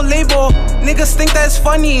sign to no label. Niggas think that it's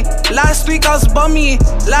funny. Last week I was bummy.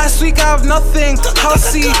 Last week I have nothing.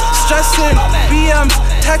 Housey, stressing, BMs,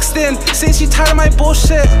 texting. Saying she tired of my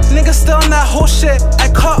bullshit. Niggas still on that whole shit.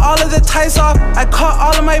 I cut all of the ties off. I cut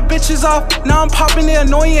all of my bitches off. Now I'm popping it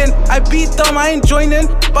annoying. I beat them, I ain't joining.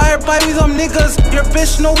 Buy or buy, we them niggas. Your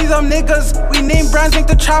bitch know we them niggas. We name brands, make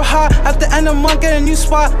the trap hot. At the end in a month, get a new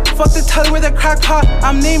spot. Fuck the telly with a crack pot.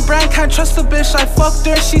 I'm named Brand, can't trust a bitch. I fucked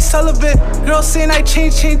her, she celibate. Girls saying I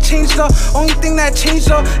changed though. Only thing that changed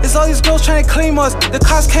though is all these girls trying to claim us. The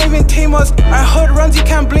cops can't even tame us. Our hood runs, you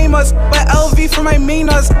can't blame us. Buy LV for my main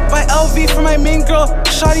us. Buy LV for my main girl.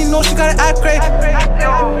 Shawty know she gotta act right.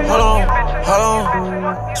 Hold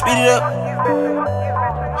on, speed it up.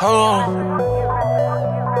 Hold on.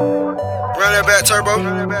 Run that back, turbo.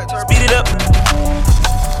 Speed it up.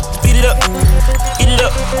 Speed it up. Eat it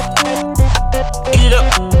up. Eat it up.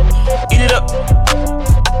 Eat it up.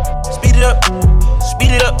 Speed it up.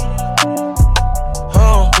 Speed it up.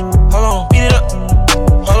 Hold on. Speed it up.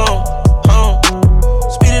 Hold on.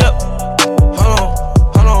 Speed it up.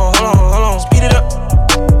 Hold on. Speed it up.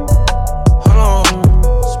 Hold on.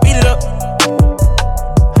 Speed it up.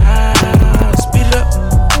 Speed it up.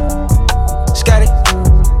 Scotty.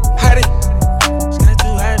 Hottie. Scotty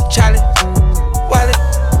too hot. Charlie. Wallet.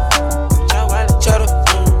 Chutter.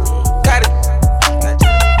 Got it.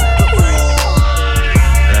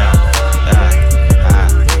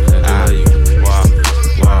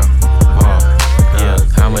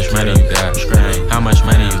 How much money you got? How much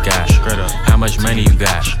money you got? How much money you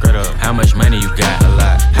got? How much money you got? A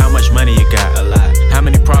lot. How much money you got? A lot. How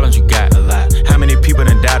many problems you got? A lot. How many people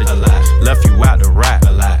done doubted you? A lot. Left you out to rot?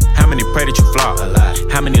 A lot. How many pray that you flop? A lot.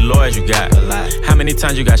 How many lawyers you got? A lot. How many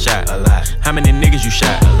times you got shot? A lot. How many niggas you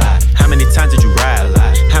shot? A lot. How many times did you ride? A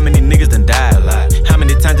lot. How many niggas done died? A lot. How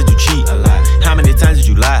many times did you cheat? A lot. How many times did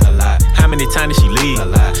you lie? A lot. How many times did she leave? A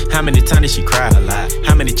lot. How many times did she cry? A lot.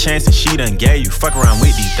 How many chances she done gave you? Fuck around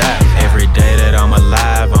with these thighs. Every day that I'm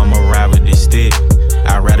alive, I'ma ride with this stick.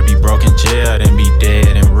 I'd rather be broke in jail than be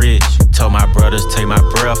dead and rich. Told my brothers take my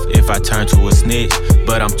breath if I turn to a snitch.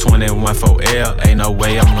 But I'm 21 for L, ain't no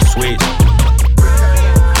way I'm gonna switch.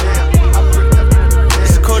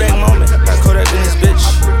 It's a Kodak moment. Got Kodak in this bitch.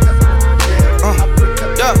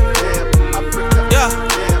 Yeah.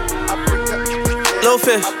 Low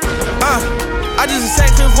fish. I just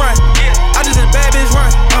executive run. I just did a bad bitch run.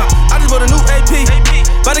 I just bought a new AP.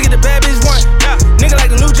 About to get the bad bitch one. Nigga like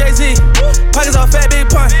the new Jay-Z. Pockets all fat, big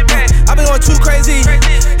pun. I been going too crazy.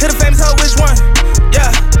 Hit a famous hoe, which one?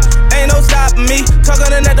 Yeah. Ain't no stopping me. Talk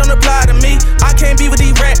on the net don't apply to me. I can't be with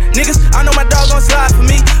these rat niggas. I know my dog gon' slide for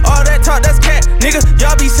me. All that talk, that's cat, nigga.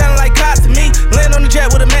 Y'all be sounding like cops to me. Land on the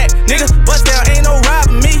jet with a Mac, nigga. Bust down, ain't no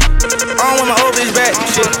robbing me. I don't want my old bitch back.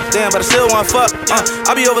 Shit, damn, but I still wanna fuck.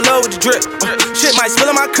 I be overloaded with the drip. Shit might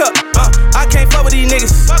spill in my cup. I can't fuck with these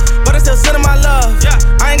niggas, but I still send them my love.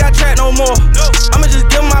 I ain't got track no more. I'ma just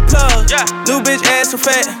give them my plug. New bitch ass so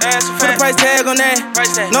fat. Put a price tag on that.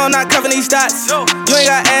 No, I'm not covering these stats. You ain't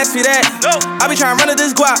got ass for that. I be trying to run to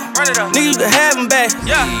this guap. Nigga, you can have them back.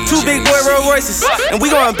 Two big boy Rolls Royces, and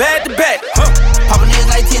we going back to back. Poppin' niggas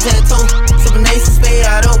like tic-tac-toe. Sippin' ace and spade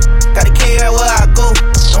out of. Gotta carry out where I go.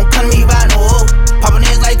 Don't come to me by no hoe. Poppin'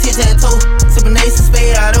 niggas like tic-tac-toe. Sippin' ace and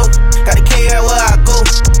spade out of. Gotta carry out where I go.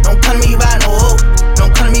 Don't come to me by no hoe.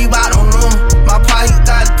 Don't come to me by no room. My pocket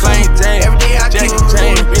got a tool. Every day I keep a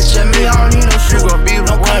room. Let me, I don't need no shoe.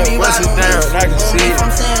 Don't come to me by no room. I can see it.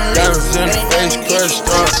 Diamonds in the face, crushed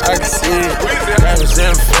up. I can see it. Diamonds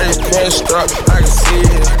in the face, crushed up. I can see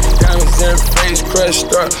it. Diamonds in the face,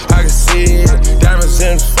 crushed up. I can see it. Diamonds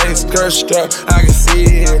in the face, crushed up. I can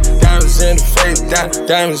see it. Diamonds in the face,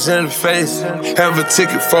 diamonds in the face. Have a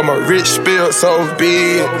ticket for my rich spill, so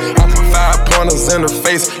big. I put 5 pointers in the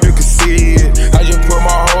face, you can see it. I just put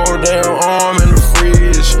my whole damn arm in the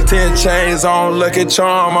fridge. 10 chains on, Lucky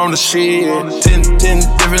Charm on the shit. 10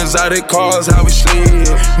 different exotic cars, how we slid.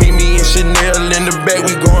 Meet me and Chanel in the back,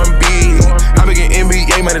 we going big. I be getting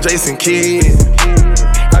NBA, man, Jason Kidd.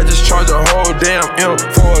 I just charge a whole damn M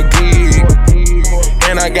for a gig.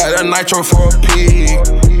 And I got a nitro for a pig.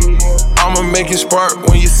 I'ma make it spark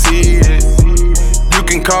when you see it. You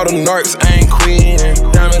can call them narcs, I ain't queen.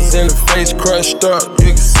 Diamonds in the face, crushed up,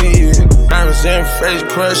 you can see it. Diamonds in the face,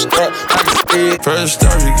 crushed up, I can see it. First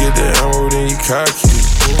off, you get the ammo, then you cock it.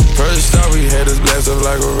 First off, we had us blast up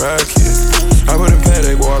like a rocket. I put a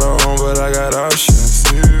paddock water on, but I got options.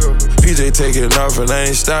 PJ taking off and I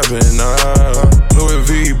ain't stopping, nah. Louis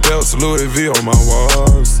V belts, Louis V on my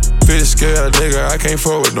walls. Fish scale nigga, I can't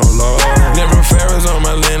fuck with no law. Never Ferris on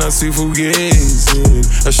my lane, I see Fugazi.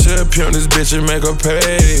 I should pimp this bitch and make her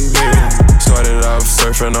pay me. Started off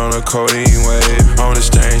surfing on a codeine wave. On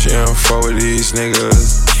exchange info with these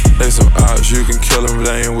niggas. They some ops, you can kill them,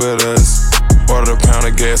 they ain't with us. Ordered a pound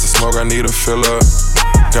of gas and smoke, I need a fill up.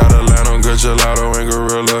 Got a line on good gelato and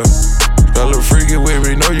gorilla. Got a little freaky with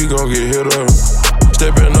me, know you gon' get hit up.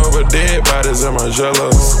 Stepping over dead bodies in my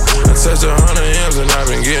jealous. I touched 100 M's and I've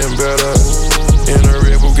been getting better. In a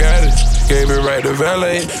red Bugatti, gave it right to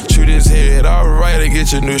valet. shoot his head. Alright, to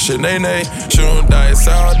get your new shit, nay. Shoot 'em dice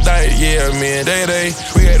all night, yeah, me and Day.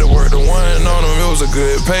 We had to work the one on him, it was a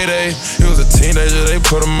good payday. He was a teenager, they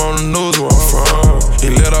put him on the news where I'm from. He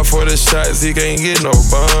let off for the shots, he can't get no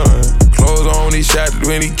bun. Clothes on, he shot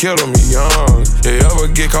when he killed him, he young. They ever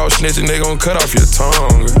get caught snitching, they gon' cut off your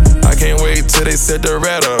tongue. I can't wait till they set the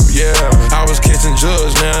rat up, yeah. I was catching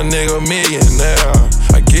drugs, now a nigga millionaire.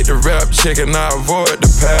 I get the rap check and I avoid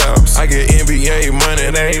the paps. I get NBA money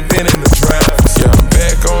and I ain't been in the drafts. Yeah, I'm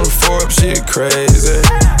back on the Forbes, shit crazy.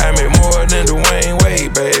 I make more than Dwayne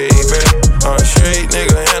Wade, baby. I'm a straight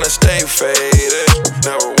nigga and I stay faded.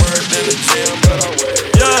 Never worked in the gym, but I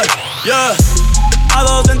wait. Yeah. A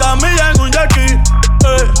 200 millas en un yaqui,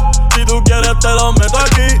 si tú quieres te lo meto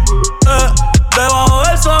aquí, debajo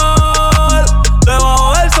del sol,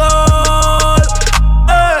 debajo del sol,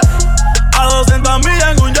 a 200 millas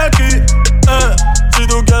en un yaqui, si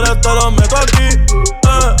tú quieres te lo meto aquí,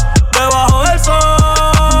 debajo del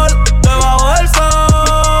sol, debajo del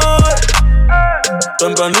sol.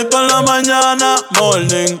 Tempranito en la mañana,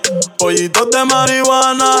 morning, pollitos de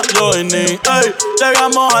marihuana, joining, ey,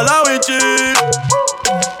 llegamos a la bichi.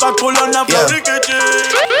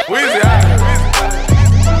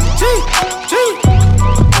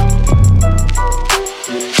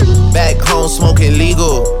 Back home smoking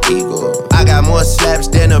legal. I got more slaps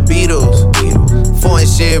than the Beatles. Foreign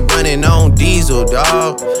shit running on diesel,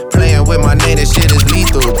 dawg. Playing with my name, this shit is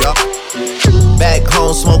lethal, dawg. Back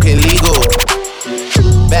home smoking legal.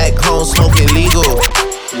 Back home smoking legal.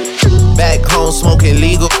 Back home smoking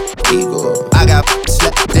legal. I got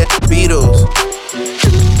slaps than the Beatles.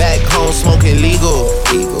 Back home smoking legal.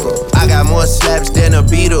 I got more slaps than the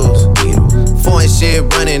Beatles. Foreign shit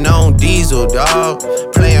running on diesel, dawg.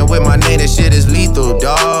 Playing with my name, this shit is lethal,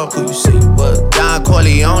 dawg. Who you see? What? Don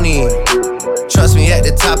Corleone. Trust me, at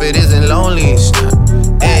the top it isn't lonely.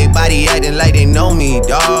 Everybody acting like they know me,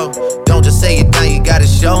 dawg. Don't just say it down, you gotta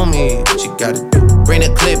show me what you gotta do. Bring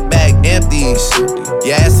the clip back empty.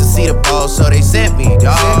 You asked to see the ball, so they sent me,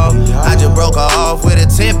 dawg. I just broke her off with a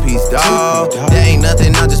 10-piece, dawg. There ain't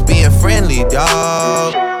nothing, I'm just being friendly,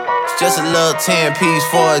 dawg. It's just a little 10-piece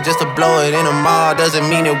for it, just to blow it in the mall. Doesn't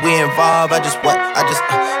mean that we involved. I just put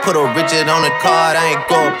a Richard on the card. I ain't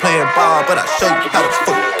going playing ball, but I'll show you how the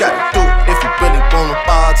fuck you gotta do it. If you really wanna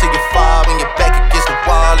ball till you fall when you're back against the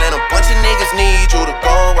wall, and a bunch of niggas need you to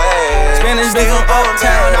go away. Spanish big on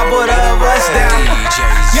Uptown, I put a bust down.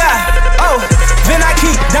 Yeah, oh, then I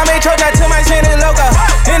keep Dame Troja to my Spanish logo.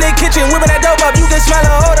 In the kitchen, whipping that dope up, you can smell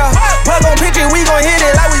the odor. Plug on pitch it, we gon' hit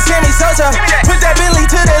it like we Sammy Sosa. Put that Bentley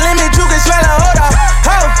to the limit, you can smell the odor.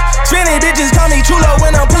 Oh, spinning bitches call me chulo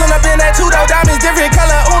when I'm pulling up in that two-door. Diamonds different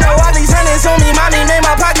color, Uno. All these hundreds on me, mommy made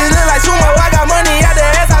my pockets look like sumo. I got money out the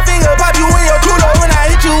ass, I finger pop you in your culo. When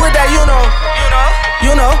I hit you with that, you know.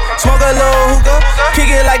 Smoke a little hookah,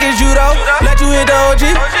 kick it like it's judo. Let you hit the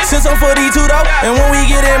OG, since I'm 42 though. And when we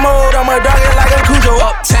get in mode, I'ma dog it like a Cujo.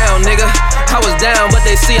 Uptown, nigga, I was down, but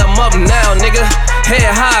they see I'm up now, nigga. Head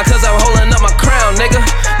high, cause I'm holding up my crown, nigga.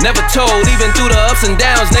 Never told, even through the ups and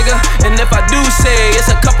downs, nigga. And if I do say,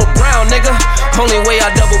 it's a couple brown, nigga. Only way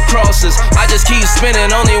I double crosses, I just keep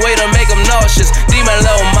spinning, only way to make them nauseous. Demon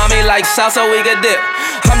little mommy like salsa, we could dip.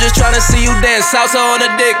 I'm just tryna see you dance salsa on the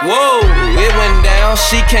dick. Whoa, it went down,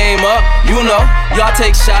 she came up, you know. Y'all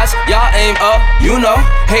take shots, y'all aim up, you know.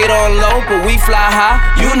 Hate on low, but we fly high,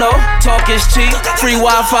 you know. Talk is cheap, free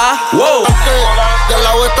Wi-Fi, whoa. Del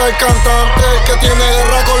lado está el cantante que tiene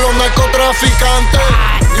guerra con los narcotraficantes.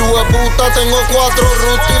 Y hueputa, tengo 4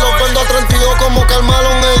 Ruti, los vendo a 32 como Carmelo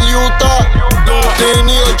en Utah.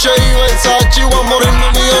 Tini, Dolce y Versace, voy a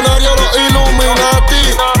morirme millonario, los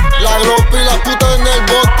Illuminati. La gropa y las putas en el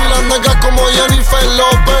bote y las nalgas como Jennifer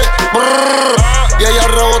López. Brrr. Y ella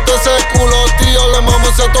rebote ese culo, tío, le mamo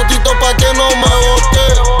ese totito pa' que no me bote.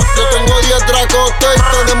 Yo tengo 10 dracotes,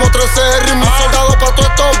 tenemos 13 R y mis soldados pa' todos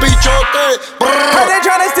estos bichotes. But they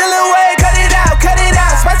tryna steal away, cut it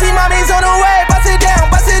out, spicy mommy's on the way, bust it down.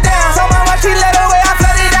 So my watch, she let away, I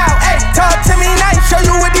flood it out. Ay, talk to me nice, show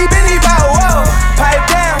you what deep in the bow. Whoa, pipe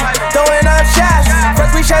down, throwing up shots.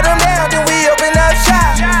 First we shut them down, then we open up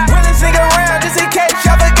shop. When this nigga around, just in case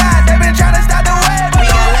y'all forgot, they been tryna stop the way, but we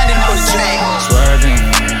gon' let it go change. Swerving,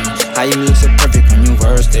 how you look so perfect on your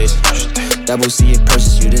worst days. Double C it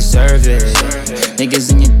purchase, you deserve it.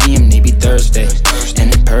 Niggas in your DM, they be thirsty.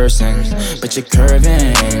 And in person, but you're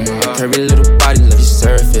curving. Curvy little body, love your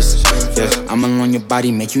surface. Yeah, I'm alone, your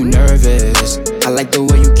body make you nervous. I like the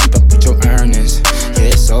way you keep up with your earnings.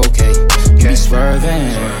 Yeah, it's okay, you be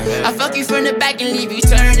swerving. I fuck you from the back and leave you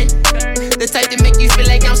turning. The type to make you feel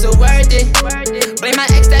like I'm so worth it. Blame my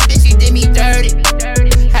ex, that bitch, she did me dirty.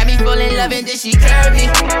 Had me fall in love and and then she curved me.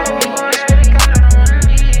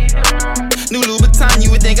 New Louboutin, you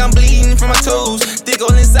would think I'm bleeding from my toes. Dick all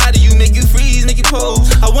inside of you, make you freeze, make you pose.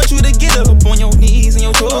 I want you to get up on your knees and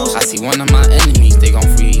your toes. I see one of my enemies, they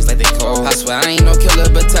gon' freeze like they cold. I swear I ain't no killer,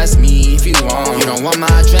 but test me if you want. You don't want my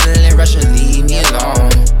adrenaline rush and leave me alone.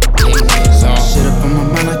 Leave me alone. Shit up on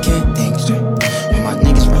my mind, I can't think straight. When my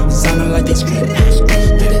niggas rap designer like they straight.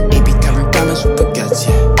 Through the AP covering diamonds with baguettes,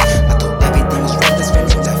 yeah. I thought everything was right, that's very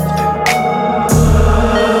death, yeah.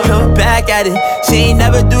 Look back at it. She ain't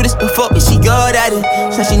never do this before, but she good at it.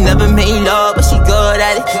 Said she never made love, but she good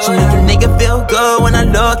at it. She make a nigga feel good when I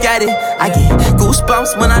look at it. I get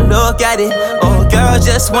goosebumps when I look at it. Oh, girl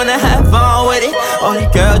just wanna have fun with it. Oh, the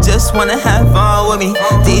girl just wanna have fun with me.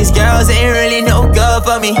 These girls ain't really no good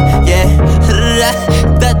for me. Yeah.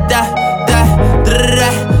 Da da da da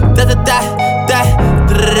da da da da da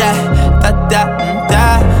da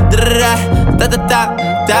da da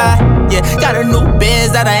da. Yeah, got a new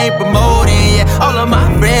biz that I ain't promoting. Yeah, all of my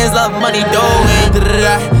friends love money doing.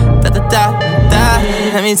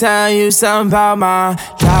 Let me tell you something about my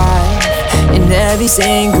life. In every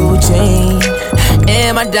single chain,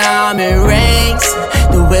 in my diamond rings,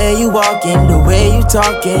 the way you walking, the way you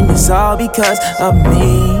talking, it's all because of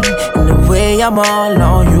me. And the way I'm all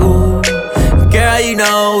on you, girl, you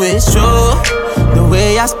know it's true. The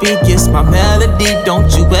way I speak, it's my melody.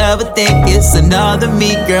 Don't you ever think it's another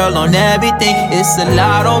me, girl, on everything. It's a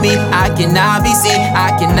lot on me. I cannot be seen,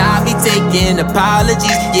 I cannot be taking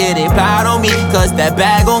apologies. Yeah, they proud on me, cause that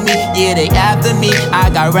bag on me. Yeah, they after me.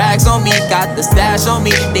 I got racks on me, got the stash on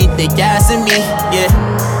me. Think they gassing me, yeah.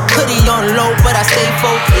 Hoodie on low, but I stay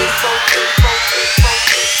focused.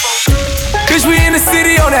 Bitch, we in the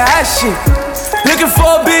city on that hot shit. Looking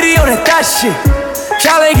for a biddy on that thot shit.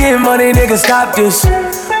 Y'all ain't getting money, nigga, stop this.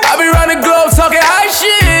 I be round the globe talking high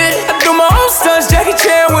shit. I do my own stunts, Jackie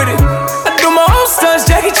Chan with it. I do my own stunts,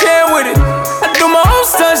 Jackie Chan with it. I do my own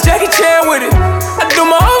stunts, Jackie Chan with it. I do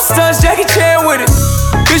my own stunts, Jackie Chan with it.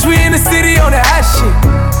 Bitch, we in the city on that hot shit.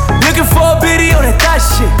 Looking for a biddy on that thot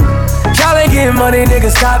shit. Y'all ain't getting money, nigga,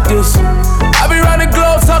 stop this. I be round the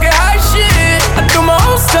globe talking high shit. I do my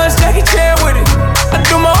own stunts, Jackie Chan with it. I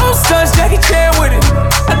do my own stunts, Jackie Chan with it.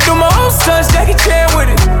 I do my own stunts, Jackie Chan with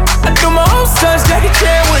it. I do my own stunts, Jackie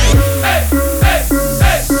Chan with it. Hey, hey,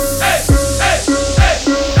 hey, hey, hey,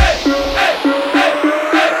 hey,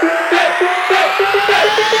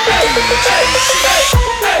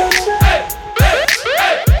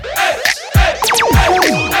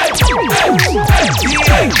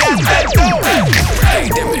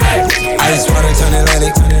 I just wanna turn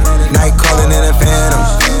Atlantic, night calling in a phantom.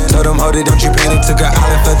 Told them, hold it, don't you panic. Took her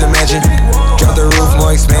island, left the mansion. Drop the roof,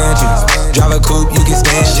 more expansion. Drive a coupe, you can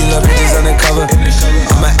stand. She love bitches undercover.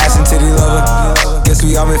 I'm an ass and titty lover. Guess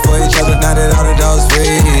we all meant for each other. Now that all the dogs free,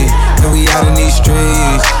 and we out in these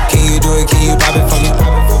streets. Can you do it? Can you pop it for me?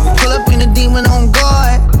 Pull up in a demon on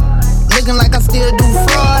guard, looking like I still do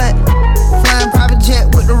fraud. Flying private jet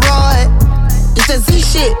with the rod. It's that Z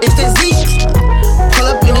shit, it's that Z shit. Pull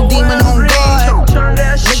up in a demon on guard,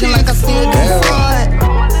 looking like I still do fraud.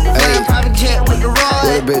 Flying private jet with the rod.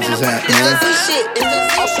 Where bitches at, man?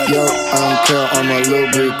 Yo, I don't care, I'm a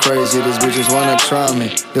little bit crazy. These bitches wanna try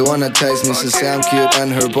me, they wanna taste me. She say I'm cute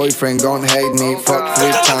and her boyfriend gon' hate me. Fuck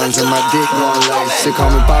 3 times and my dick gon' lace. She call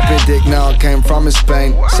me Papi Dick now, came from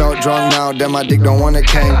Spain. So drunk now that my dick don't wanna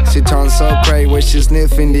cane. She turns so crazy when she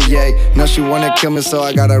sniffing the yay. Now she wanna kill me so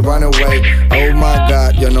I gotta run away. Oh my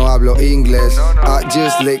god, yo no hablo inglés. I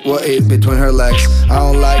just lick what is between her legs. I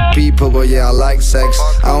don't like people, but yeah I like sex.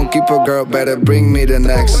 I don't keep a girl, better bring me the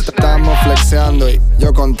next. Estamos flexeando y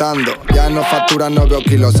yo contando. Ya no factura, no veo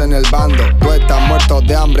kilos en el bando. Tú estás muerto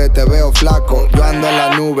de hambre, te veo flaco. Yo ando en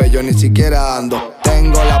la nube, yo ni siquiera ando.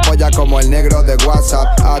 Tengo la polla como el negro de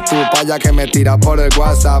WhatsApp. A tu paya que me tira por el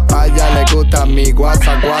WhatsApp. A ella le gusta mi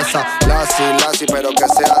WhatsApp. Lassie, pero que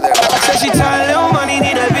sea de WhatsApp. Said she tired, little money,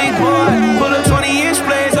 need a big boy. Pull up 20-inch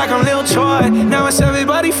blades like I'm Lil Troy. Now it's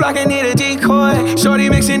everybody flocking, need a decoy. Shorty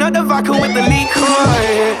mixing up the vodka with the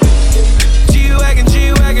liquor. G-Wagon,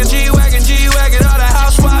 G-Wagon, G-Wagon, G-Wagon. All the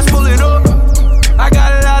housewives pulling up. I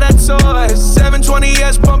got a lot of toys.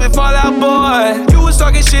 720S pumping Fallout Boy. You was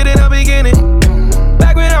talking shit in the beginning.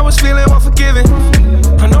 Back when I was feeling unforgiving.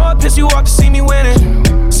 I know I pissed you off to see me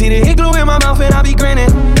winning. See the hit glue in my mouth and I be grinning.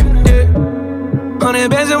 Yeah. 100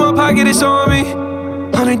 bands in my pocket, it's on me.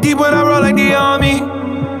 100 deep when I roll like the army.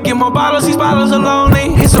 Get more bottles, these bottles are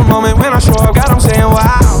lonely. It's a moment when I show up, God, I'm saying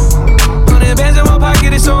wow. 100 bands in my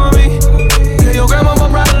pocket, it's on me. Yeah, your grandma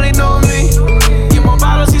probably know me. Get more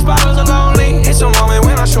bottles, these bottles are lonely. It's a moment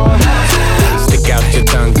when I show up. Stick out your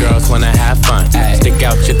tongue, girls wanna have fun. Stick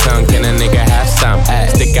out your tongue, can a nigga have some?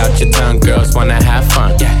 Stick out your tongue, girls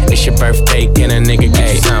birthday, can a nigga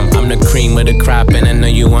get you some? I'm the cream of the crop and I know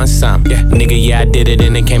you want some. Yeah, nigga, yeah, I did it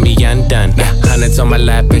and it can't be undone. Yeah, hundreds on my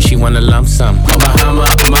lap and she wanna lump sum. Oh, Bahama,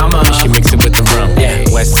 mama, she mix it with the rum. Yeah,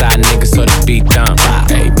 west side nigga, so the beat dump.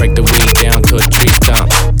 Hey, break the weed down to a tree stump.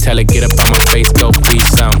 Tell her get up on my face, go be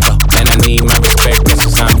some. And I need my respect, that's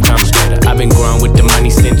just how I'm coming. I've been growing with the money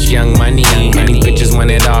since young money. Many bitches want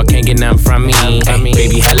it all, can't get nothing from me. Hey,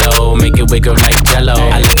 baby, hello, make it wiggle like jello.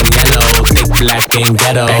 I like them yellow, thick, black, and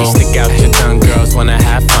ghetto. Hey, stick out your tongue, girls wanna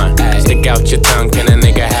have fun. Stick out your tongue, can a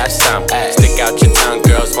nigga have some? Stick out your tongue,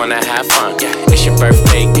 girls wanna have fun. It's your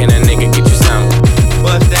birthday, can a nigga get you some?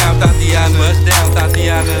 Bust down, Tatiana, bust down,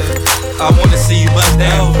 Tatiana. I wanna see you bust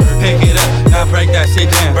down, pick it up, now break that shit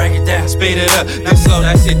down, break it down, speed it up, now slow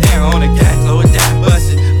that shit down on the gas, slow it down,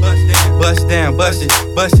 bust it, bust down, bust it,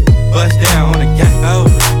 bust it, bust down on the gas, oh,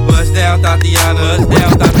 bust down, Tatiana, bust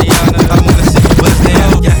down, Tatiana. I wanna see you bust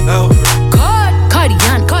down, yeah, oh.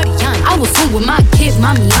 Cardian, I was home with my kid,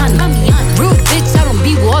 Mamiana. Real bitch, I don't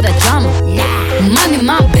be with all that drama. Money,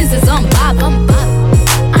 my business, I'm Bob.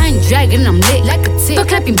 I ain't dragging, I'm lit like a tick. Stop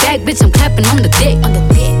clapping back, bitch, I'm clapping on the dick.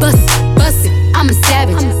 Bust it, I'm a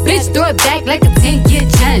savage. Bitch, throw it back like a 10-year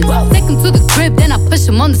challenge. Take him to the crib, then I push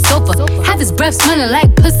him on the sofa. Have his breath smelling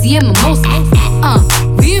like pussy and mimosa.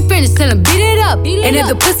 We ain't finished, tell him beat it up. And if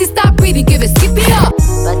the pussy stop breathing, give it skip it up.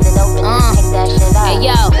 Bust it open, take that shit out. Hey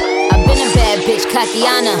yo, I've been a bad bitch,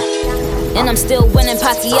 Katiana, and I'm still winning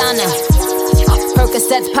Tatiana.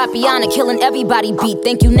 Percocets, Papiana, killing everybody beat.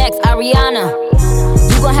 Thank you next, Ariana.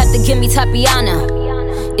 You gon' have to give me Tapiana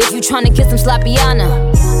if you tryna get some Slappiana.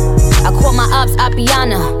 I call my ops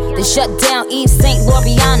Appiana, then shut down Eve St.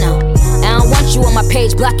 Loriana. I don't want you on my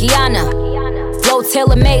page, Blackiana. Flow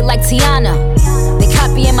tailor-made like Tiana. They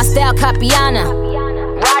copying my style, Capiana.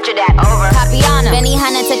 Roger that, over. Capiana. Benny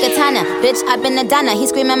Hanna to Katana. Bitch, I've been a Donna. He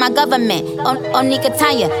screaming my government. On Nika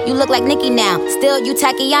Tanya. You look like Nicki now. Still, you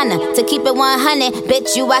Takiana. To keep it 100,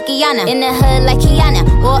 bitch, you Wakiana. In the hood like Kiana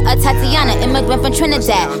or a Tatiana. Immigrant from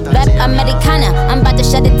Trinidad. Rap Americana. I'm about to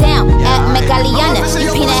shut it down at Megaliana.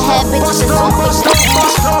 You peanut head bitches.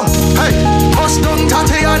 Hey, bust down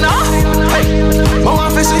Tatiana. Hey, my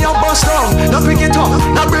wife is in your bust down. Now pick it up.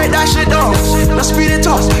 Now break that shit down. Now speed it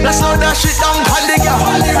up. Let's slow that shit down. Pandy girl.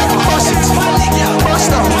 Bust it,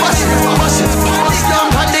 bust down, bust it, bust it, bust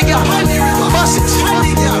down, pandy girl. Bust it,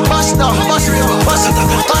 bust down, bust it, bust it,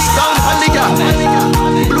 bust down, pandy girl.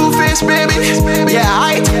 Blue face, baby, yeah,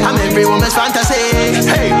 height. I'm every woman's fantasy.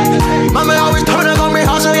 Hey, mama always turn up on me,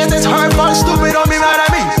 house, so yes, it's her fault. Stupid, don't be mad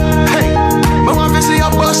at me. Hey, my wife is in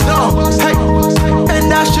your bust down. Hey,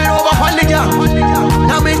 and that shit over, pandy girl.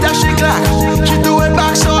 Now make that shit clap. She do it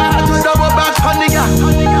back, so I had to double back, pandy girl.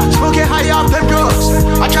 Smoking high up them drugs.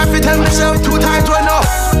 I try to tell myself 2 times when up.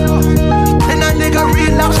 Then that nigga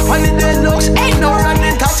relapse on the dead looks. Ain't no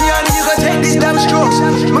running Tatiana, you gon' take these damn strokes.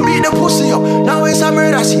 Me beat the pussy up, now it's a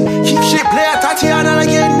murder scene. Keep shit player Tatiana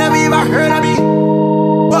like you never even heard of me.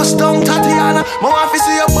 Bust down Tatiana, my wife is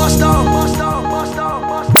here, bust down, bust down, bust down,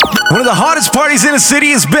 bust down. One of the hottest parties in the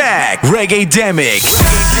city is back. Reggae-demic.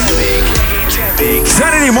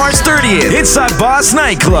 Saturday, March 30th, inside Boss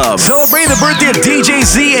Nightclub. Celebrating the birthday of DJ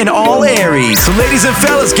Z and all Aries. So ladies and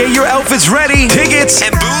fellas, get your outfits ready, tickets,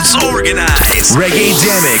 and booths organized.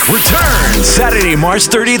 Reggae-demic returns Saturday, March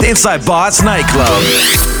 30th, inside Boss Nightclub.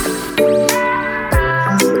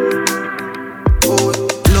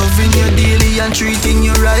 Loving you daily and treating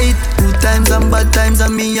you right. Good times and bad times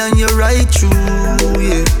and me and you right true,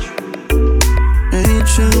 yeah. Ain't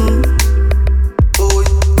true.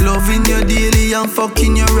 Loving you daily and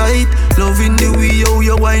fucking you right. Loving the way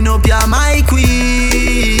you wind up, you're my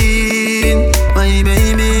queen, my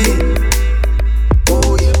baby.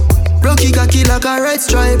 Oh yeah. Rocky cocky like a red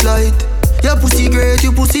stripe light. Your pussy great,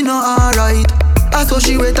 your pussy not alright. I saw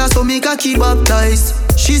she wet, I saw me cocky baptized.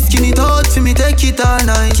 She skin it out for me, take it all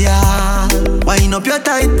night, yeah. Wind up your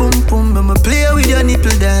tight pum pum, I'ma play with your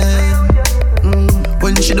nipple then.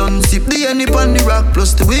 When she done sip the honey on the rock,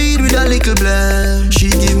 plus the weed with a little blend. She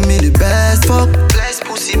give me the best fuck. Best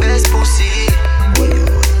pussy, best pussy.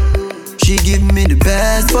 She give me the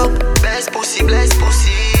best fuck. Best pussy, best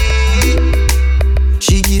pussy.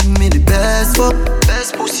 She give me the best fuck.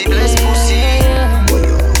 Best pussy, best pussy.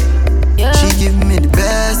 She give me the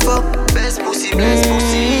best fuck. Best pussy, best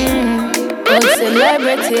pussy. I'm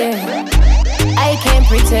celebrity. I can't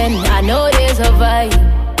pretend. I know there's a vibe.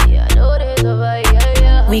 Yeah, I know there's a vibe.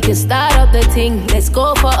 We can start up the thing, let's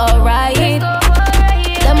go for a ride.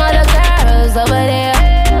 Them other girls over there,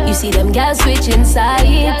 you see them girls switching sides.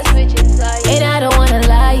 And I don't wanna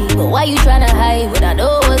lie, but why you tryna hide when I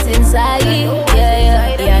know what's inside?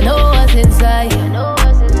 Yeah, I know what's inside.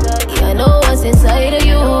 Yeah, I know what's inside of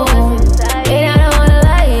you.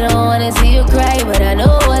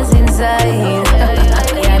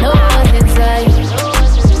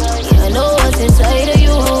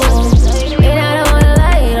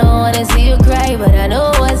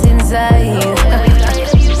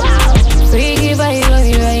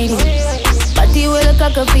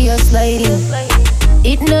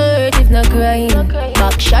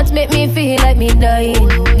 Shots make me feel like me dying.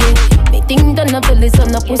 Yeah. Me think done up till the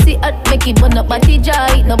sun up. Pussy hot, make it burn up. Body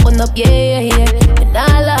dry, no burn up, yeah. And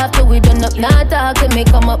I laugh till we done up. Nah talk till me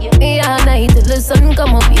come up. Yeah, night till the sun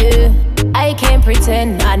come up, yeah. I can't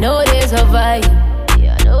pretend, I know there's a vibe.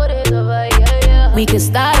 Yeah, I know there's a vibe, yeah. We can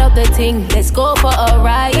start up the thing, let's go for a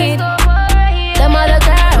ride. Them other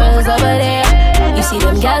girls over there, you see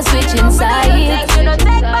them girls switching sides.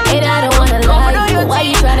 And I don't wanna lie, but why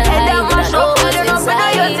you tryna hide? When I know what's inside.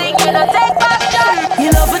 You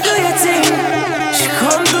love to do your thing. She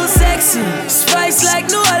come too sexy, spice like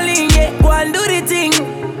New Orleans. Yeah, go and do the thing.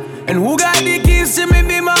 And who got the keys to me,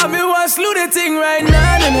 mommy, wants to do the thing right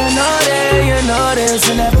now. And you know that, you know this.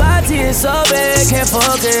 And that body is so big, can't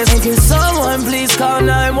focus. And can someone please call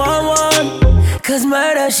 911? Cause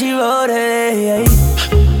murder, she wrote it.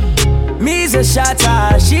 Me's a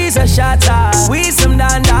shotter, she's a shotter. We some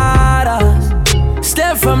dandadas.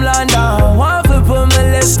 Step from London, one foot put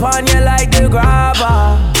my lips on you like the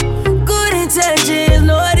grabber. Good intentions,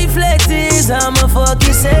 no deflectors. I'ma fuck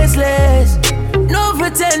you senseless. No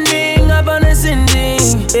pretending, I'm on a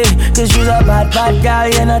sending. Cause you's a bad girl,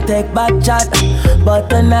 you no take back chat. But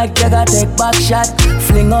tonight you gotta take back shot.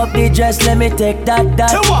 Fling up the dress, let me take that.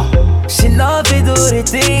 She know fi do the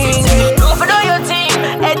thing. Know fi do your thing,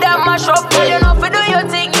 head down mash up. Girl, you know fi do your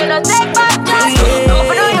thing, you no take back chat. Know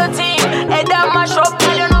fi do your thing, head down mash up.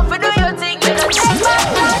 Girl, you know fi do your thing, you no take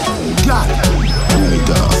back chat. Boom it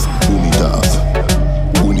off, boom it off,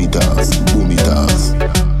 boom it off, boom it off,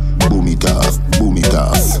 boom it off, boom it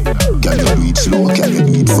off. Can you do it slow? Can you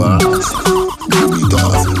do it fast? Boom it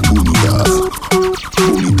off, boom it off,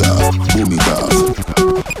 boom it off, boom it off,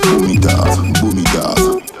 boom it off, boom it off.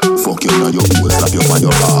 Fuck you now, your whole slap you on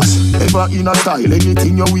your ass. Ever in a style,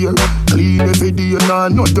 anything you wear. Clean every day, nah,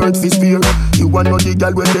 no dirt fi spare. You want know the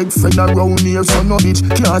girl with leg friend around here. So no bitch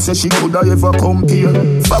can't say she coulda ever compare.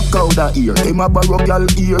 Fuck out that ear, them a borrow girl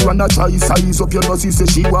ear. And a try size up your nose, say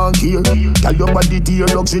she want here. Tell your body dear,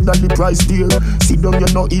 luxury than the price dear. Sit down, you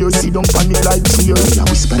no ear, sit down, panic like fear. Now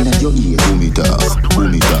whisper at your ear. Boom it off,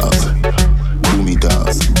 boom it off, boom it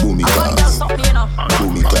off, boom it off,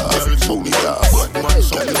 boom it off, boom it off.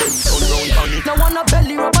 No wanna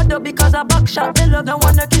belly rubber dub because I back shot me love. No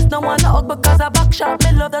wanna kiss, no wanna hug because I back shot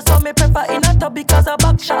me love. That's how me prefer in a tub because I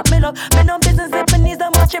back shot me love. Me no business if me needs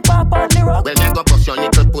them watch it pop on the rock. Well, me go bust your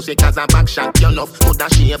little pussy cause I back shot your love. Coulda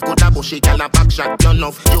shave, coulda bushy, girl I back shot your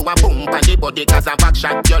love. You a boom on the body cause I back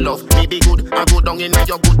shot your love. Me be good, I go down in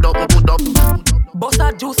your good up, good up. Bust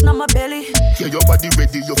that juice in my belly. Yeah, your body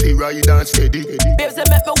ready, you feel ride and steady. Babes, they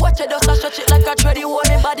make me watch it, just a stretch it like a tready. Hold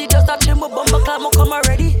me body, just a chill, my bumper climb, come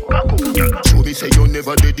already. Show me say you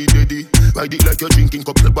never daddy. Ride it like you're drinking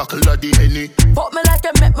couple buckle of the Henny. Fuck me like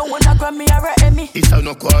you make me wanna grab me or a Emmy. It's a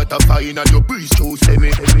no quarter fine and your breeze too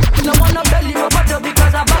semi. No wanna belly rubber dub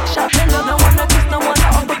because I back shot me love. No wanna kiss, no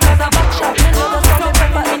wanna hug because I back shot me love. That's why me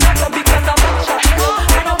prefer in a tub because I back shot me love.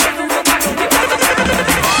 I know business if I do because I back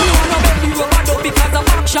shot me love. No wanna belly rubber dub because I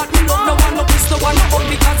back shot me love. No wanna kiss, no wanna hug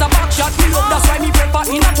because I back shot me love. That's why me prefer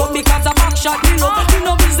in a tub because I back shot me love. You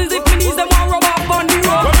know business if me needs them want rub up on the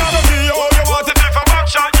road. When I don't see you, you want it if I back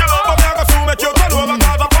shot you love. But me I go soon make you turn over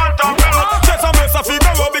cause I pant and me love. Just a mess of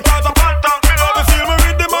figure up because I pant and me love. You feel me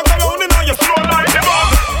with the macaroni now you slow like the bug.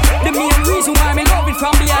 The main reason why me love it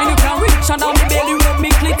from behind you can reach and now me belly rub me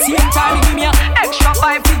click same time. You give me a extra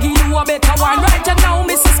 5 to give you a better one. Right now,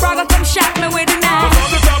 Mrs. Sprague come shot me with the knife. But on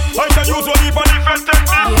the top, I can use one deep and defense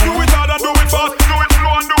technique. Do it hard and do it fast, do it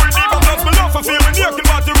slow and do it deep. And plus me love for feel me naked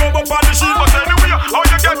but the rub up on the sheet. But anyway, how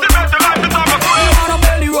you get it better like the time of I wanna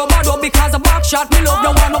belly rub up because I back shot me love.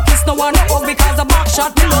 No wanna kiss, no wanna hug because I back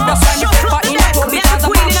shot me love. That's why me prefer in a tub because I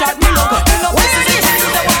back shot me love. You know this is it.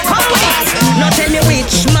 Now tell me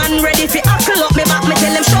which man ready fi huckle up me back. Me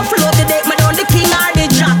tell him shuffle up the deck. Me down the king or the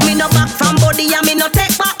jack. Me no back from body and me no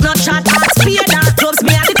take back no chat. Ask fear that clubs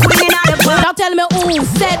me and the queen in the bar. Now tell me who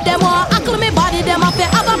said them want huckle me body. Them have to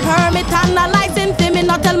have a permit and a license for me.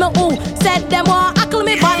 Now tell me who said them want huckle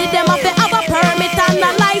me body. Them have to have a permit and a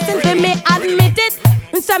license for me. Admit it.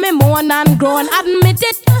 Say me moan and groan, admit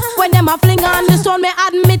it. When them a fling on the stone, me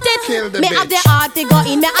admit it. Me have the heart to go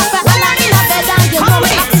in, me have to holler in a bed and you know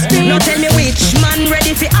me have to scream. Now tell me which man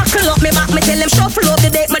ready fi huckle up me back. Me tell him shuffle up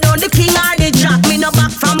the deck. Me down the king or the jack. Me no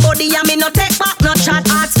back from body and me no take back no chat.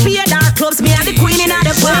 Ask fear that clubs me and the queen in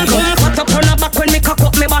the bar. Cut up on the back when me cock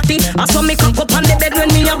up me body. I saw me cock up on the bed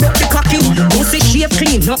when me a broke the cocky. Pussy shape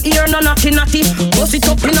clean, no ear, no natty. Bust it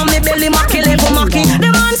up in on me belly, macky level macky.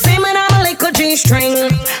 The man say me I'm a little G-string.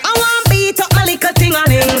 I want beat up my little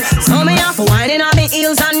ting-a-ling. So me have whining on me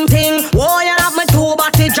heels and ting. Whoa, you have my two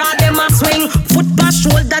body draw them a swing. Foot bash,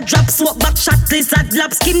 shoulder drop, swap back shot, lizard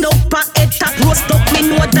lap, skin up, pack head tap, roast up me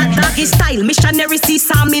know that. Reggae style, missionary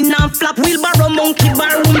seesaw me non flap. Wheelbarrow monkey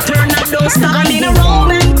bar room turn a don't stop. I'm in a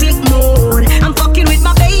romantic mood. I'm fucking with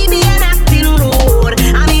my baby and acting rude.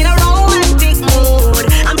 I'm in a romantic mood.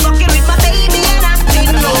 I'm fucking with my baby and acting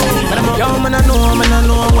rude. Yo, man, I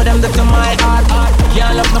know what them do to my heart.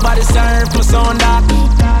 Can't love nobody serve my sound dark.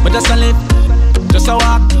 But just a live, just a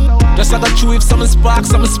walk. Just like a chew if something spark.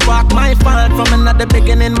 My fault from another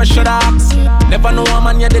beginning, my should ask. Never know a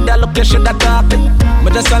man, you did that look, you should have talked it.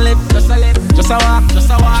 But just a live, just a walk.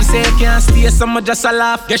 She say you can't stay, so me just a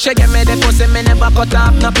laugh. Yeah, she get me the pussy, me never cut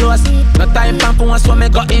off, no close. No time for once, so me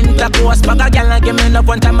go intercourse. Bag a girl and give me love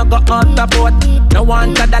one time, I go out the boat. No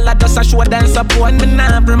 $1 just a show them support. Me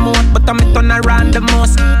not remote, but I'm turn around the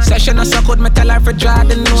most. Session is so good, me tell her for draw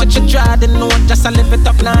the note. She draw the note, just a live it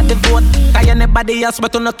up, not the vote. Tie anybody else,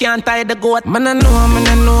 but you no can't tie the goat. Man, I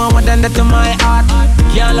know what done that to my heart.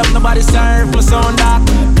 Can't love nobody serve my sound dark.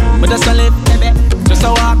 But just a live, baby, just a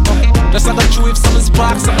walk. Just like a chew if something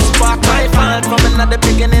spark. My fault from another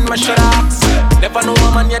beginning, my should ask. Never know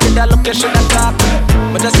a man, you did that look, you should have talked.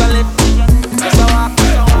 But just a live, just a walk.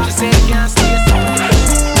 She say you can't stay.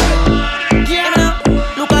 Yeah,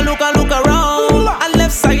 look around. On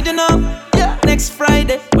left side, you know. Yeah, next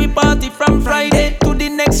Friday, we party from Friday to the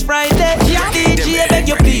next Friday. Yeah, DJ, beg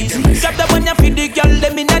you please. Grab the one you feed the girl,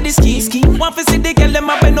 them in the ski. Want to see the girl, them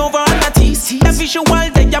up and over on a tease. The visual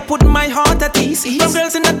day, I put my heart at ease. From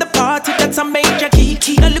girls in at the party, that's a major key.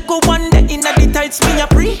 The little one day in the tights, me a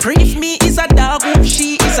pre. If me is a dog,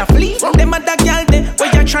 she is a flea. Them other girl, they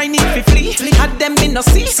where you trying to flee. Had them in no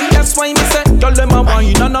see. That's why me say, girl, them a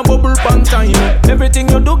wine and a bubble pan time. Everything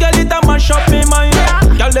you do, girl, it a mash up me mind.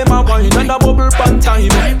 Girl, them a wine and a bubble pan time.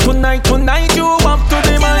 Tonight, you have to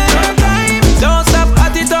be mine. Don't stop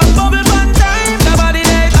at it up, bubble pan time. The body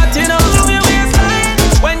they hot, you know, do your waistline.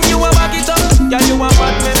 When you a back it up, girl, you a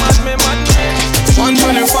mad me.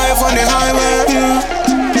 125 on the highway, yeah.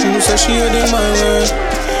 She said she heading my way.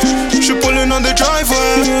 She pulling on the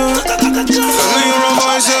driveway, yeah. Tell me you're a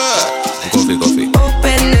voice, yeah. Coffee.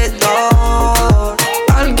 Open the door,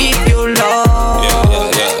 I'll give you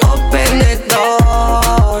love. Yeah. Open the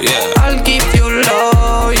door, I'll give you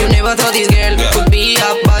love. You never thought this girl could be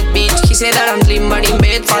a bad bitch. He said that I'm slim but in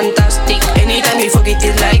bed fantastic. Anytime we fuck it,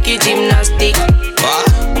 it's like a gymnastic.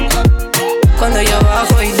 Cuando yo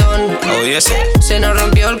bajo y don, se nos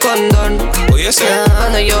rompió el condón.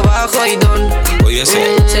 Cuando yo bajo y don,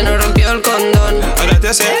 se nos rompió el condón.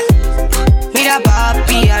 Mira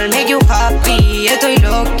papi, I'll make you happy. Estoy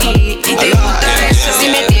loqui y te gusta eso. Si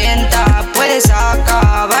me tienta, puedes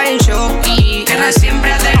acabar en shocky. Querrás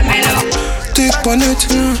siempre hacérmelo. Tip on it.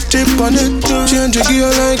 Change your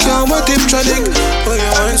gear like you're a tip tradic. Oh,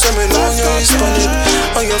 you want some me long, you're Hispanic.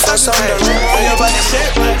 Oh, you're fast on the road. Oh, your body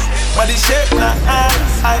shape, nah,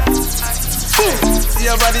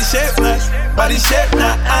 your body shape,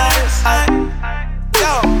 nah,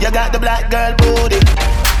 Yo, you got the black girl booty.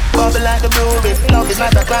 Bubble like the blueberry. Love is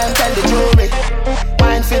not a crime, tell the jury.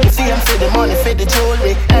 Wine for the fame, for the money, for the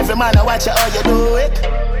jewelry. Every man I watch you how you do it.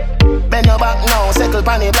 Bend your back now, settle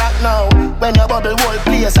pan the black now. When your bubble whole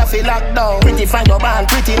place I feel locked down. Pretty find your band,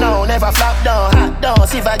 pretty now, never flop down. Hot down,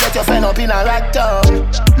 see if I get your friend up in a rack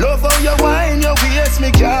down. Love how you wine, your waist,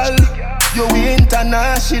 me girl. You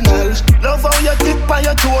international. Love how you tip on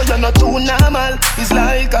your toe, you're not too normal. It's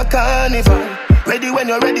like a carnival. Ready when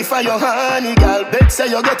you're ready for your honey, girl. Bet say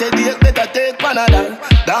you get a date, better take Panadol.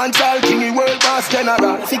 Dancehall king, world boss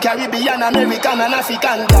general. Fi Caribbean, American and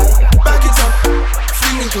African girl. Back it up,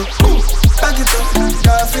 fling it up, back it up,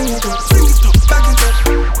 girl, fling it up, back it up,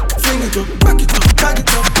 fling it up, back it up, girl,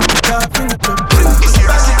 fling it up, back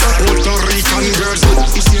it up. Puerto Rican girls,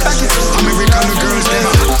 back it up, American girls,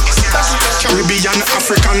 Caribbean,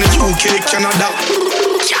 African, UK, Canada.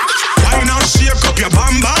 Why not shake up your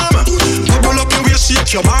bam bam? Bubble up your waist,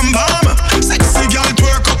 shake your bam bam. Sexy girl,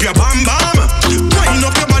 twerk up your bam bam. Wind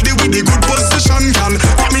up your body with the good position, girl.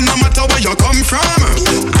 Tell me no matter where you come from.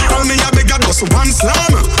 Tell me I beg you just one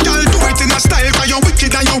slam. Girl, do it in a style, cause you're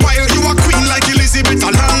wicked and you're wild. You a queen like Elizabeth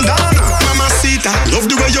of London. Mamacita, love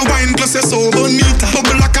the way you wine, plus you're so bonita.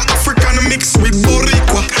 Bubble like a African mixed with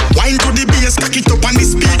Boricua. Wine to the bass, cock it up on the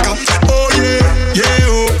speaker. Oh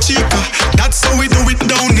yeah, oh chica. That's how we do it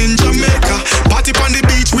down in Jamaica. Party on the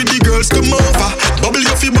beach with the girls come over. Bubble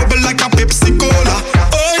your feet, bubble like a Pepsi Cola.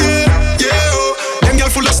 Oh yeah, oh. Them girl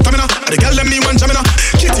full of stamina. The girl them me one Jamina.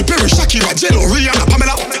 Katy Perry, Shakira, J-Lo, Rihanna,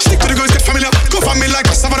 Pamela. Stick to the girls, get familiar. Go for me like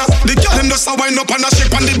a savannah. The girl them just a wind up and a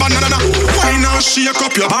shake on the banana. Wine and shake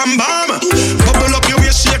up your bam bam. Bubble up your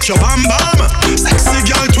waist, shake your bam bam. Sexy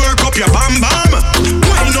girl, twerk up your bam bam.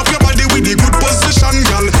 Wind up your body with the good position,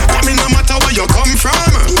 girl. Tell me no matter where you come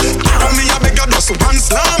from. Tell me I beg you just one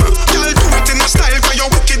slam.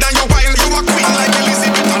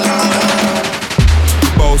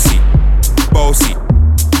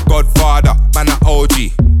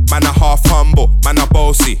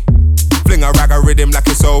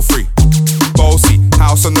 so free. Bossy,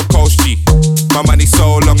 house on the coast, G. My money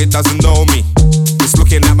so long it doesn't know me. It's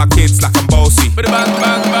looking at my kids like I'm bossy. Bang,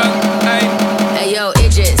 bang, bang, hey. Hey yo,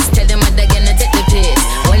 Idris, tell them what they're gonna take the piss.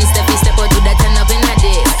 When step out, do that turn up in a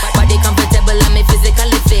dish. Body comfortable, I'm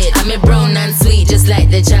physically fit. I'm brown and sweet, just like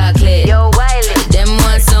the chocolate. Yo, Wiley, them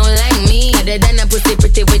ones sound like me. Other than a pussy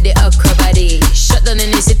pretty with the okra body. Shut down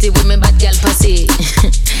in the city with me bad girl pussy.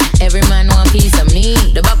 Every man want piece of me.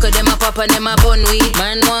 The back of them a pop and them a bun weed.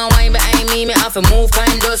 Man want wine behind me have to move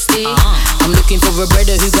kind dusty. I'm looking for a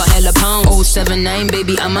brother who got hella pound. 079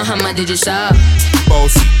 baby, I'm a hammer, did you shop?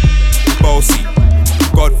 Bossy, bossy,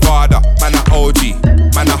 Godfather, man a OG.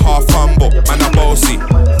 Man a half humble, man a bossy.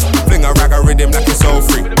 Fling a rag a rhythm like it's all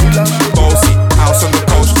free. Bossy, house on the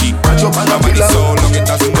coast G. My money so long it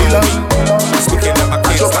doesn't know me. It's looking at my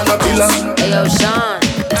kids like a bossy. Hey yo, Sean.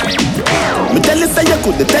 Me tell you say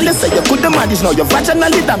you could manage. Now you're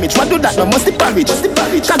vaginally damaged. What do that? No musty porridge.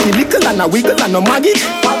 Cocky little and a wiggle and no maggot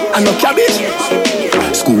and no cabbage.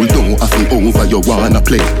 School don't have to over, you wanna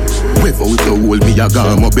play. Without you hold me a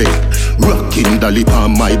gamma bed. Rocking the lip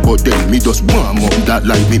on my body. Me just warm up that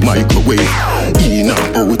like me microwave. In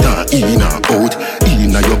and out, in and out.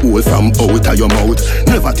 In and your hole from out of your mouth.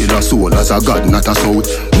 Never tell a soul as a god, not a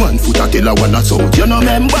south. 1 foot a tell a one a south. You know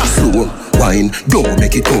remember? Slow wine, don't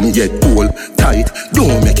make it come yet. Hold tight,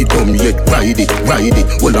 don't make it come yet. Ride it,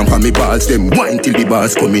 hold on for me balls. Them wine till the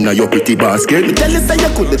bars come in a your pretty basket. Me tell you say you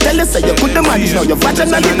could manage. Now you're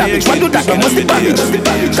vaginally damaged. What do that? No musty porridge.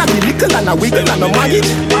 Cocky little and a wiggle and no maggot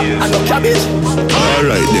and no cabbage.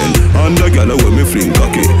 Alright then, and the gyal when me fling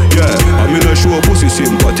cocky. Yeah, I'm in a show pussy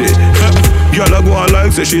sympathy. Gyal go on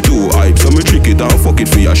like say she too hype, so me trick it and fuck it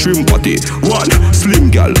for your shrimp patty. One slim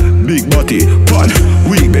gyal, big body. Pan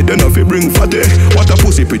weak bed enough to bring fatty. What a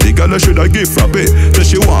pussy pretty gyal should I give frappe. So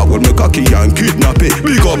she walk with me cocky and kidnap it.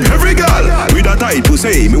 Big up every gyal with a tight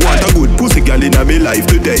pussy. Me want a good pussy gyal in me life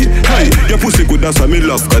today. Hey, your pussy good that's why me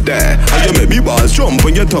love got there. And you make me balls jump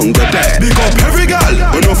when your tongue got there. Big up every gyal,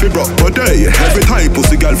 when off you broke per day. Every time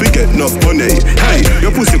pussy gyal fi get enough money. Hey,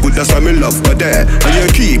 your pussy good that's why me love got there. And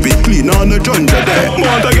you keep it clean on the jungle there.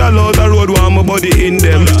 Want a gyal out the road want my body in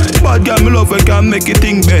them. Bad gyal me love when can make it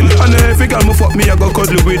thing bend. And every gyal me fuck me I go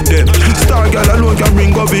cuddle with them. Star gyal alone can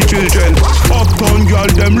bring up the children. Uptown gyal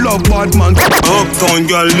them love bad man. Uptown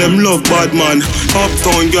gyal them love bad man.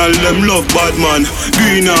 Uptown gyal them love bad man.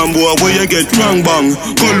 Green and boy where you get wrong bang.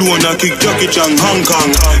 Cologne a kick Jackie Chan Hong Kong.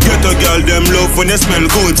 Get a gyal them love when they smell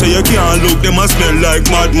good. So you can't look them a smell like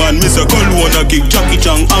madman. Miss a Cologne a kick Jackie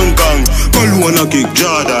Chan Hong Kong. Cologne a kick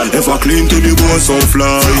Jordan. If I clean to the boy so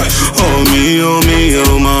fly. Oh me, oh me,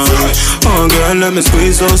 oh my. Oh girl let me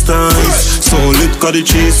squeeze those thighs. So lit cause the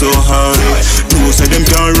cheese so high. No say them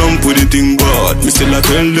can't run with the thing but me still I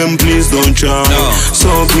tell them please don't try. So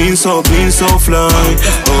clean, so fly.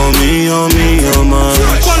 Oh me, oh me, oh my.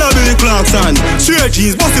 Follow Billy Clarkson. Straight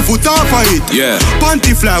jeans, bust the foot off of it. Yeah.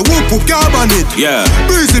 Panty fly, whoop whoop carbon it. Yeah.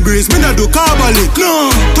 Breezy breeze, me not do carbon it. No.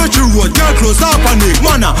 Touch the road, girl close up on it.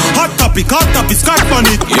 Mana, hot topic, Skype on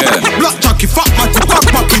it. Yeah. Black jockey, fat man to back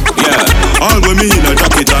pocket. Yeah. All when me in a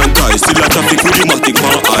jacket and tie, still a traffic with the matic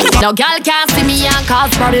man eye. Now girl can't see me and cause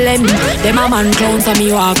problem. Them a man clowns and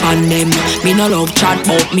me walk on them. Me no love chat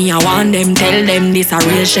but me I want them. Tell them this a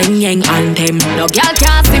real Sheng Yang anthem. Now girl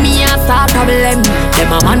can't see me and start problem.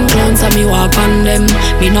 Them a man clowns and me walk on them.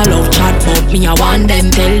 Me no love chat but me I want them.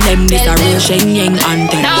 Tell them this a real Sheng Yang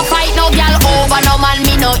anthem. Now fight no girl over no man,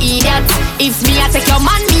 me no idiot. If me a take your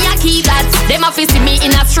man, me a keep that. Them a fi see me in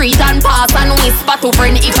a street and pass and whisper to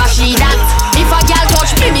friend if I she that. If a girl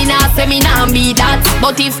touch me, me nah say me nah be that.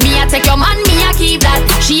 But if me a take your man, me a keep that.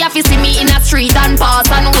 She a fi see me in a street and pass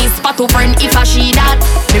and whisper to friend if I she that.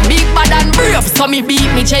 Me big bad and brave, so me beat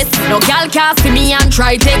me chest. No girl can't see me and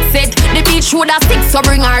try take set. The bitch woulda stick, so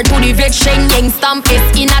bring her to the vet. Sheng Yang stamp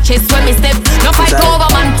fist in a chest when me step. No fight over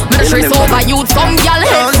man, me no stress over youth. Some girl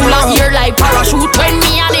head full of ear like parachute. When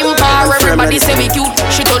me and him far, everybody say me cute.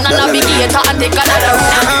 She turn a navigator and take another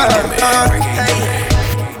route.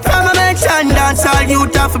 From a mention dance, all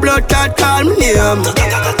youth off a blood clot call me name.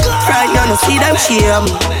 Right now, no see them shame.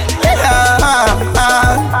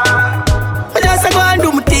 But just I go and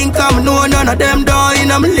do my thing, come know none of them down in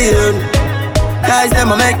my lane. Guys,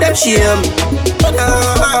 them I make them shame.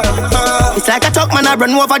 It's like a truck man, I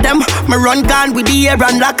run over them. Me run gun with the air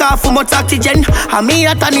and lock off for much oxygen. And me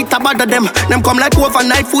at a need to bother them. Them come like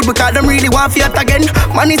overnight food because them really want fight again.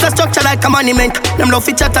 Man is a structure like a monument. Them love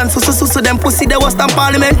fi chat and so them pussy they was in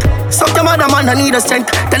parliament. Suck them other man I need a strength.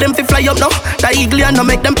 Tell them fi fly up now. The eagle and no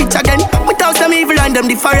make them pitch again. Without them evil and them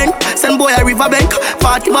different. Send boy a river bank.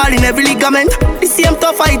 Party ball in every ligament. This same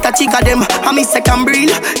tough fight a chick of them. I'm Mr.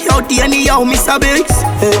 Cambril, yo Danny, yo Mr. Biggs.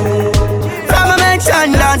 From a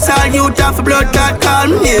mention dance, all youth have a blood clot call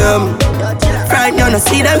me name. Right now, no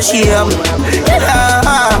see them shame.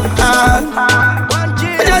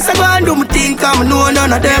 I just go and do my thing, come know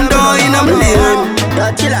none of them do in my lane.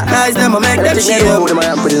 Nice them, I make them shame.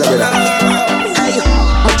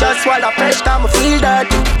 I just swallow fresh, cause I feel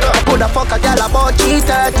dirty. I put a fuck a girl about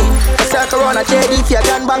 3:30. I circle around a JD if you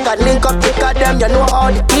can bang and link up the goddamn, you know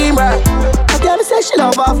how the team work. A girl say she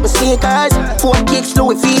love off my sneakers. 4 kicks,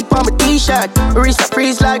 Louis feet on my t-shirt. Wrist a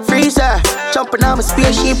freeze like freezer. Jumping on my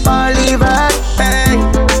spaceship and leave her. Hey,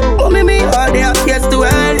 want me all day, yes to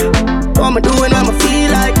hell. What am I doing when I feel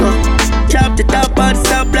like yo? Drop the top of the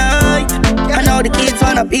stoplight. I know the kids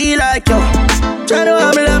wanna be like yo. Try to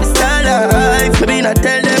have a love style life. Maybe not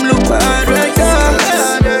tell them look hard right now.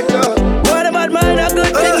 What about mine? A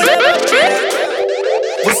good thing.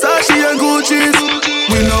 Versace and Gucci's.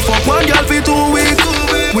 We no fuck one girl for 2 weeks.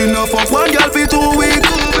 We no fuck one girl for 2 weeks.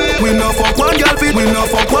 We no fuck one girl for. We no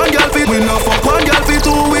fuck one girl for. We no fuck one girl for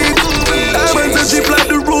 2 weeks. Diamonds and chip like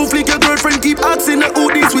the roof. Like your girlfriend keep asking the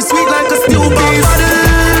hoodies. We sweet like a steel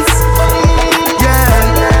beast. Yeah,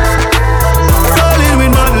 rolling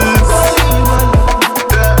with models.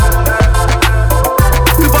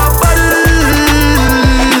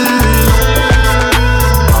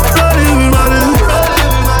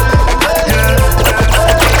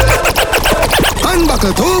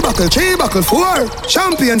 Buckle 2, buckle 3, buckle 4.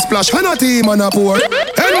 Champion splash, and a team on a pour.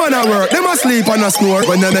 Head man a work, them a sleep and a snore.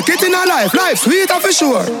 When they make it in a life, life sweeter for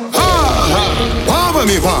sure. Wah when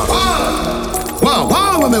me wah,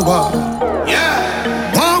 wah when me wah.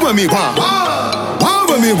 Yeah. Wah when me wah, wah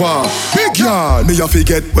when me wah. Big yard, me a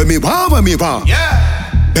forget when me wah.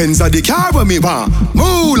 Yeah. Benz a the car when me wah.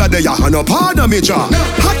 Moolah de ya and a part of me jaw.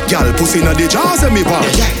 Hot gal pussy na the jaws of me wah.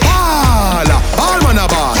 All man a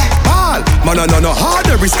ball. Man a no hard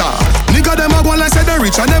every star. Nigga them a go like say they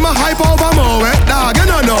rich and them a hype over more wet dog. You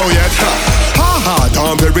don't know yet.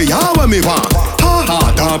 Don't bury ya when me want.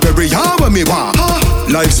 Don't bury ya when me want.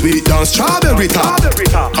 Life sweet down strawberry top.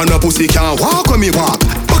 And a pussy can't walk when me walk.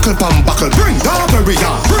 Buckle pam buckle, bring down bury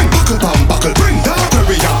ya. Bring buckle pam buckle, bring down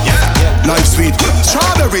bury ya. Life sweet,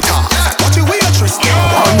 strawberry top. What you waitress?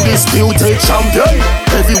 Undisputed champion,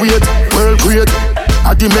 heavyweight, world great.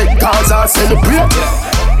 I the make Gaza celebrate.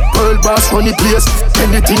 World boss run the place.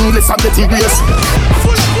 Anything less I get it race.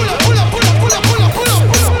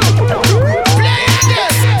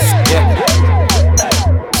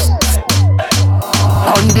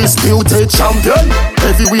 Undisputed champion,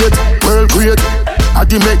 heavyweight, world great. I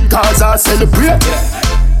the make Gaza celebrate.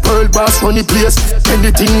 World boss run the place.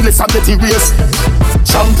 Anything less I get it race.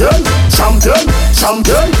 Champion,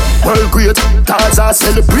 world great. Gaza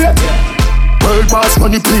celebrate. World boss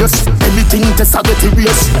money place. Anything test I get it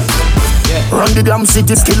race. Run the damn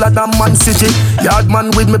city, skiller damn man city. Yard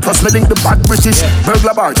man with me plus me link the bad British.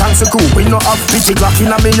 Burglar bar, thanks to cool, we no have pity. Glock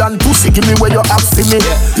in a me and pussy, give me where you have for me.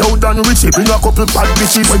 Yo done Richie, bring a couple bad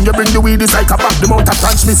bitches. When you bring the weed, it's like a back, the mount of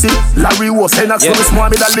transmissy. Larry was Lennox, so it's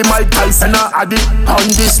Mohammed Ali, Mike Tyson, Addy.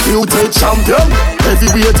 Undisputed champion,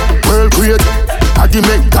 heavyweight, world great. Addy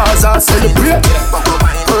make Gaza celebrate.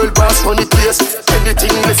 World boss money place.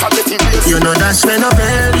 Anything less I get it race. You know that's when I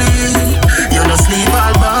belly. You know sleep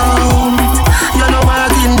all bound. You know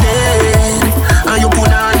walking dead. And you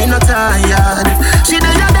put on in a tired. She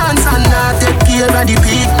did a dance and not take care of the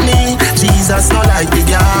picnic. Jesus not like the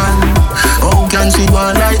girl. How can she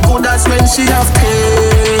go like good as when she have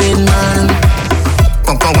pain, man?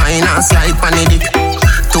 Pump a wine and slide pan the dick.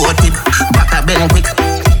 Toe tip, back a bend quick.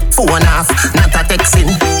 Phone off, not a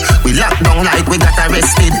texting. We lock down like we got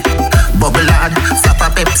arrested. Bubble hard, flap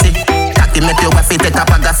a Pepsi. Cocky make your wife take a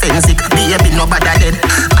bag of fensic. Baby nobody dead.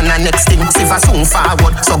 And the next thing, Siva soon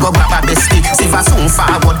forward, so go grab a bestie. Siva soon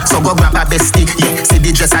forward, so go grab a bestie. Yeah, see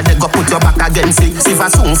the dresser they go put your back against it.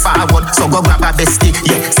 Siva soon forward, so go grab a bestie.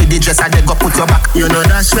 Yeah, see the dresser they go put your back. You know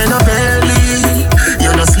dash when no belly.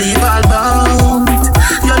 You know sleep all bound.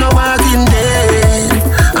 You know walking dead.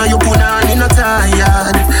 And you put on in a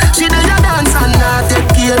tired. She did a dance and not take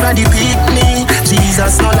care of the picnic.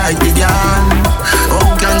 Jesus not like the girl.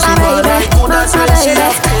 How can she go like good as when she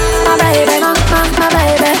left? My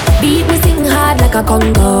baby, beat me sing hard like a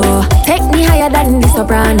Congo. Take me higher than the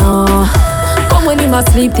soprano. Come when him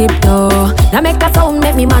asleep tiptoe. Now make a sound,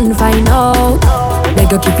 make me man find out.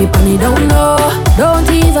 Beg you keep it on me down low. Don't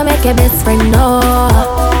even make your best friend know.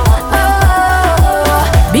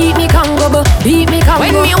 Beat me Congo, beat me Congo.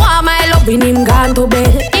 When me want my love, when him gone to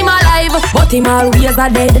bed. Him alive, but him always a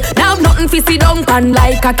dead. Now nothing fi sit down can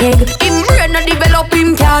like a keg. Him brain a develop,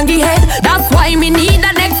 him can't get head. That's why me need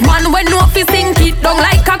the next man when no fi sink in.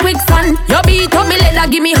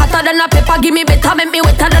 killer, give me hotter than a pepper, give me better, make me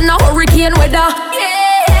wetter than a hurricane weather.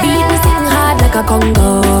 Yeah. Beat me sing hard like a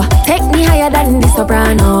Congo, take me higher than the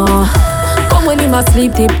soprano. Come when him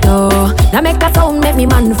asleep tiptoe, now make a sound, make me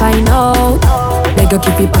man find out. Beg you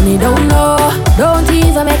keep it on me down low, don't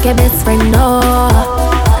even make your best friend know.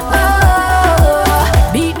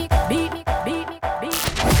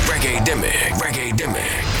 Reggae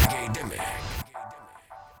Demic.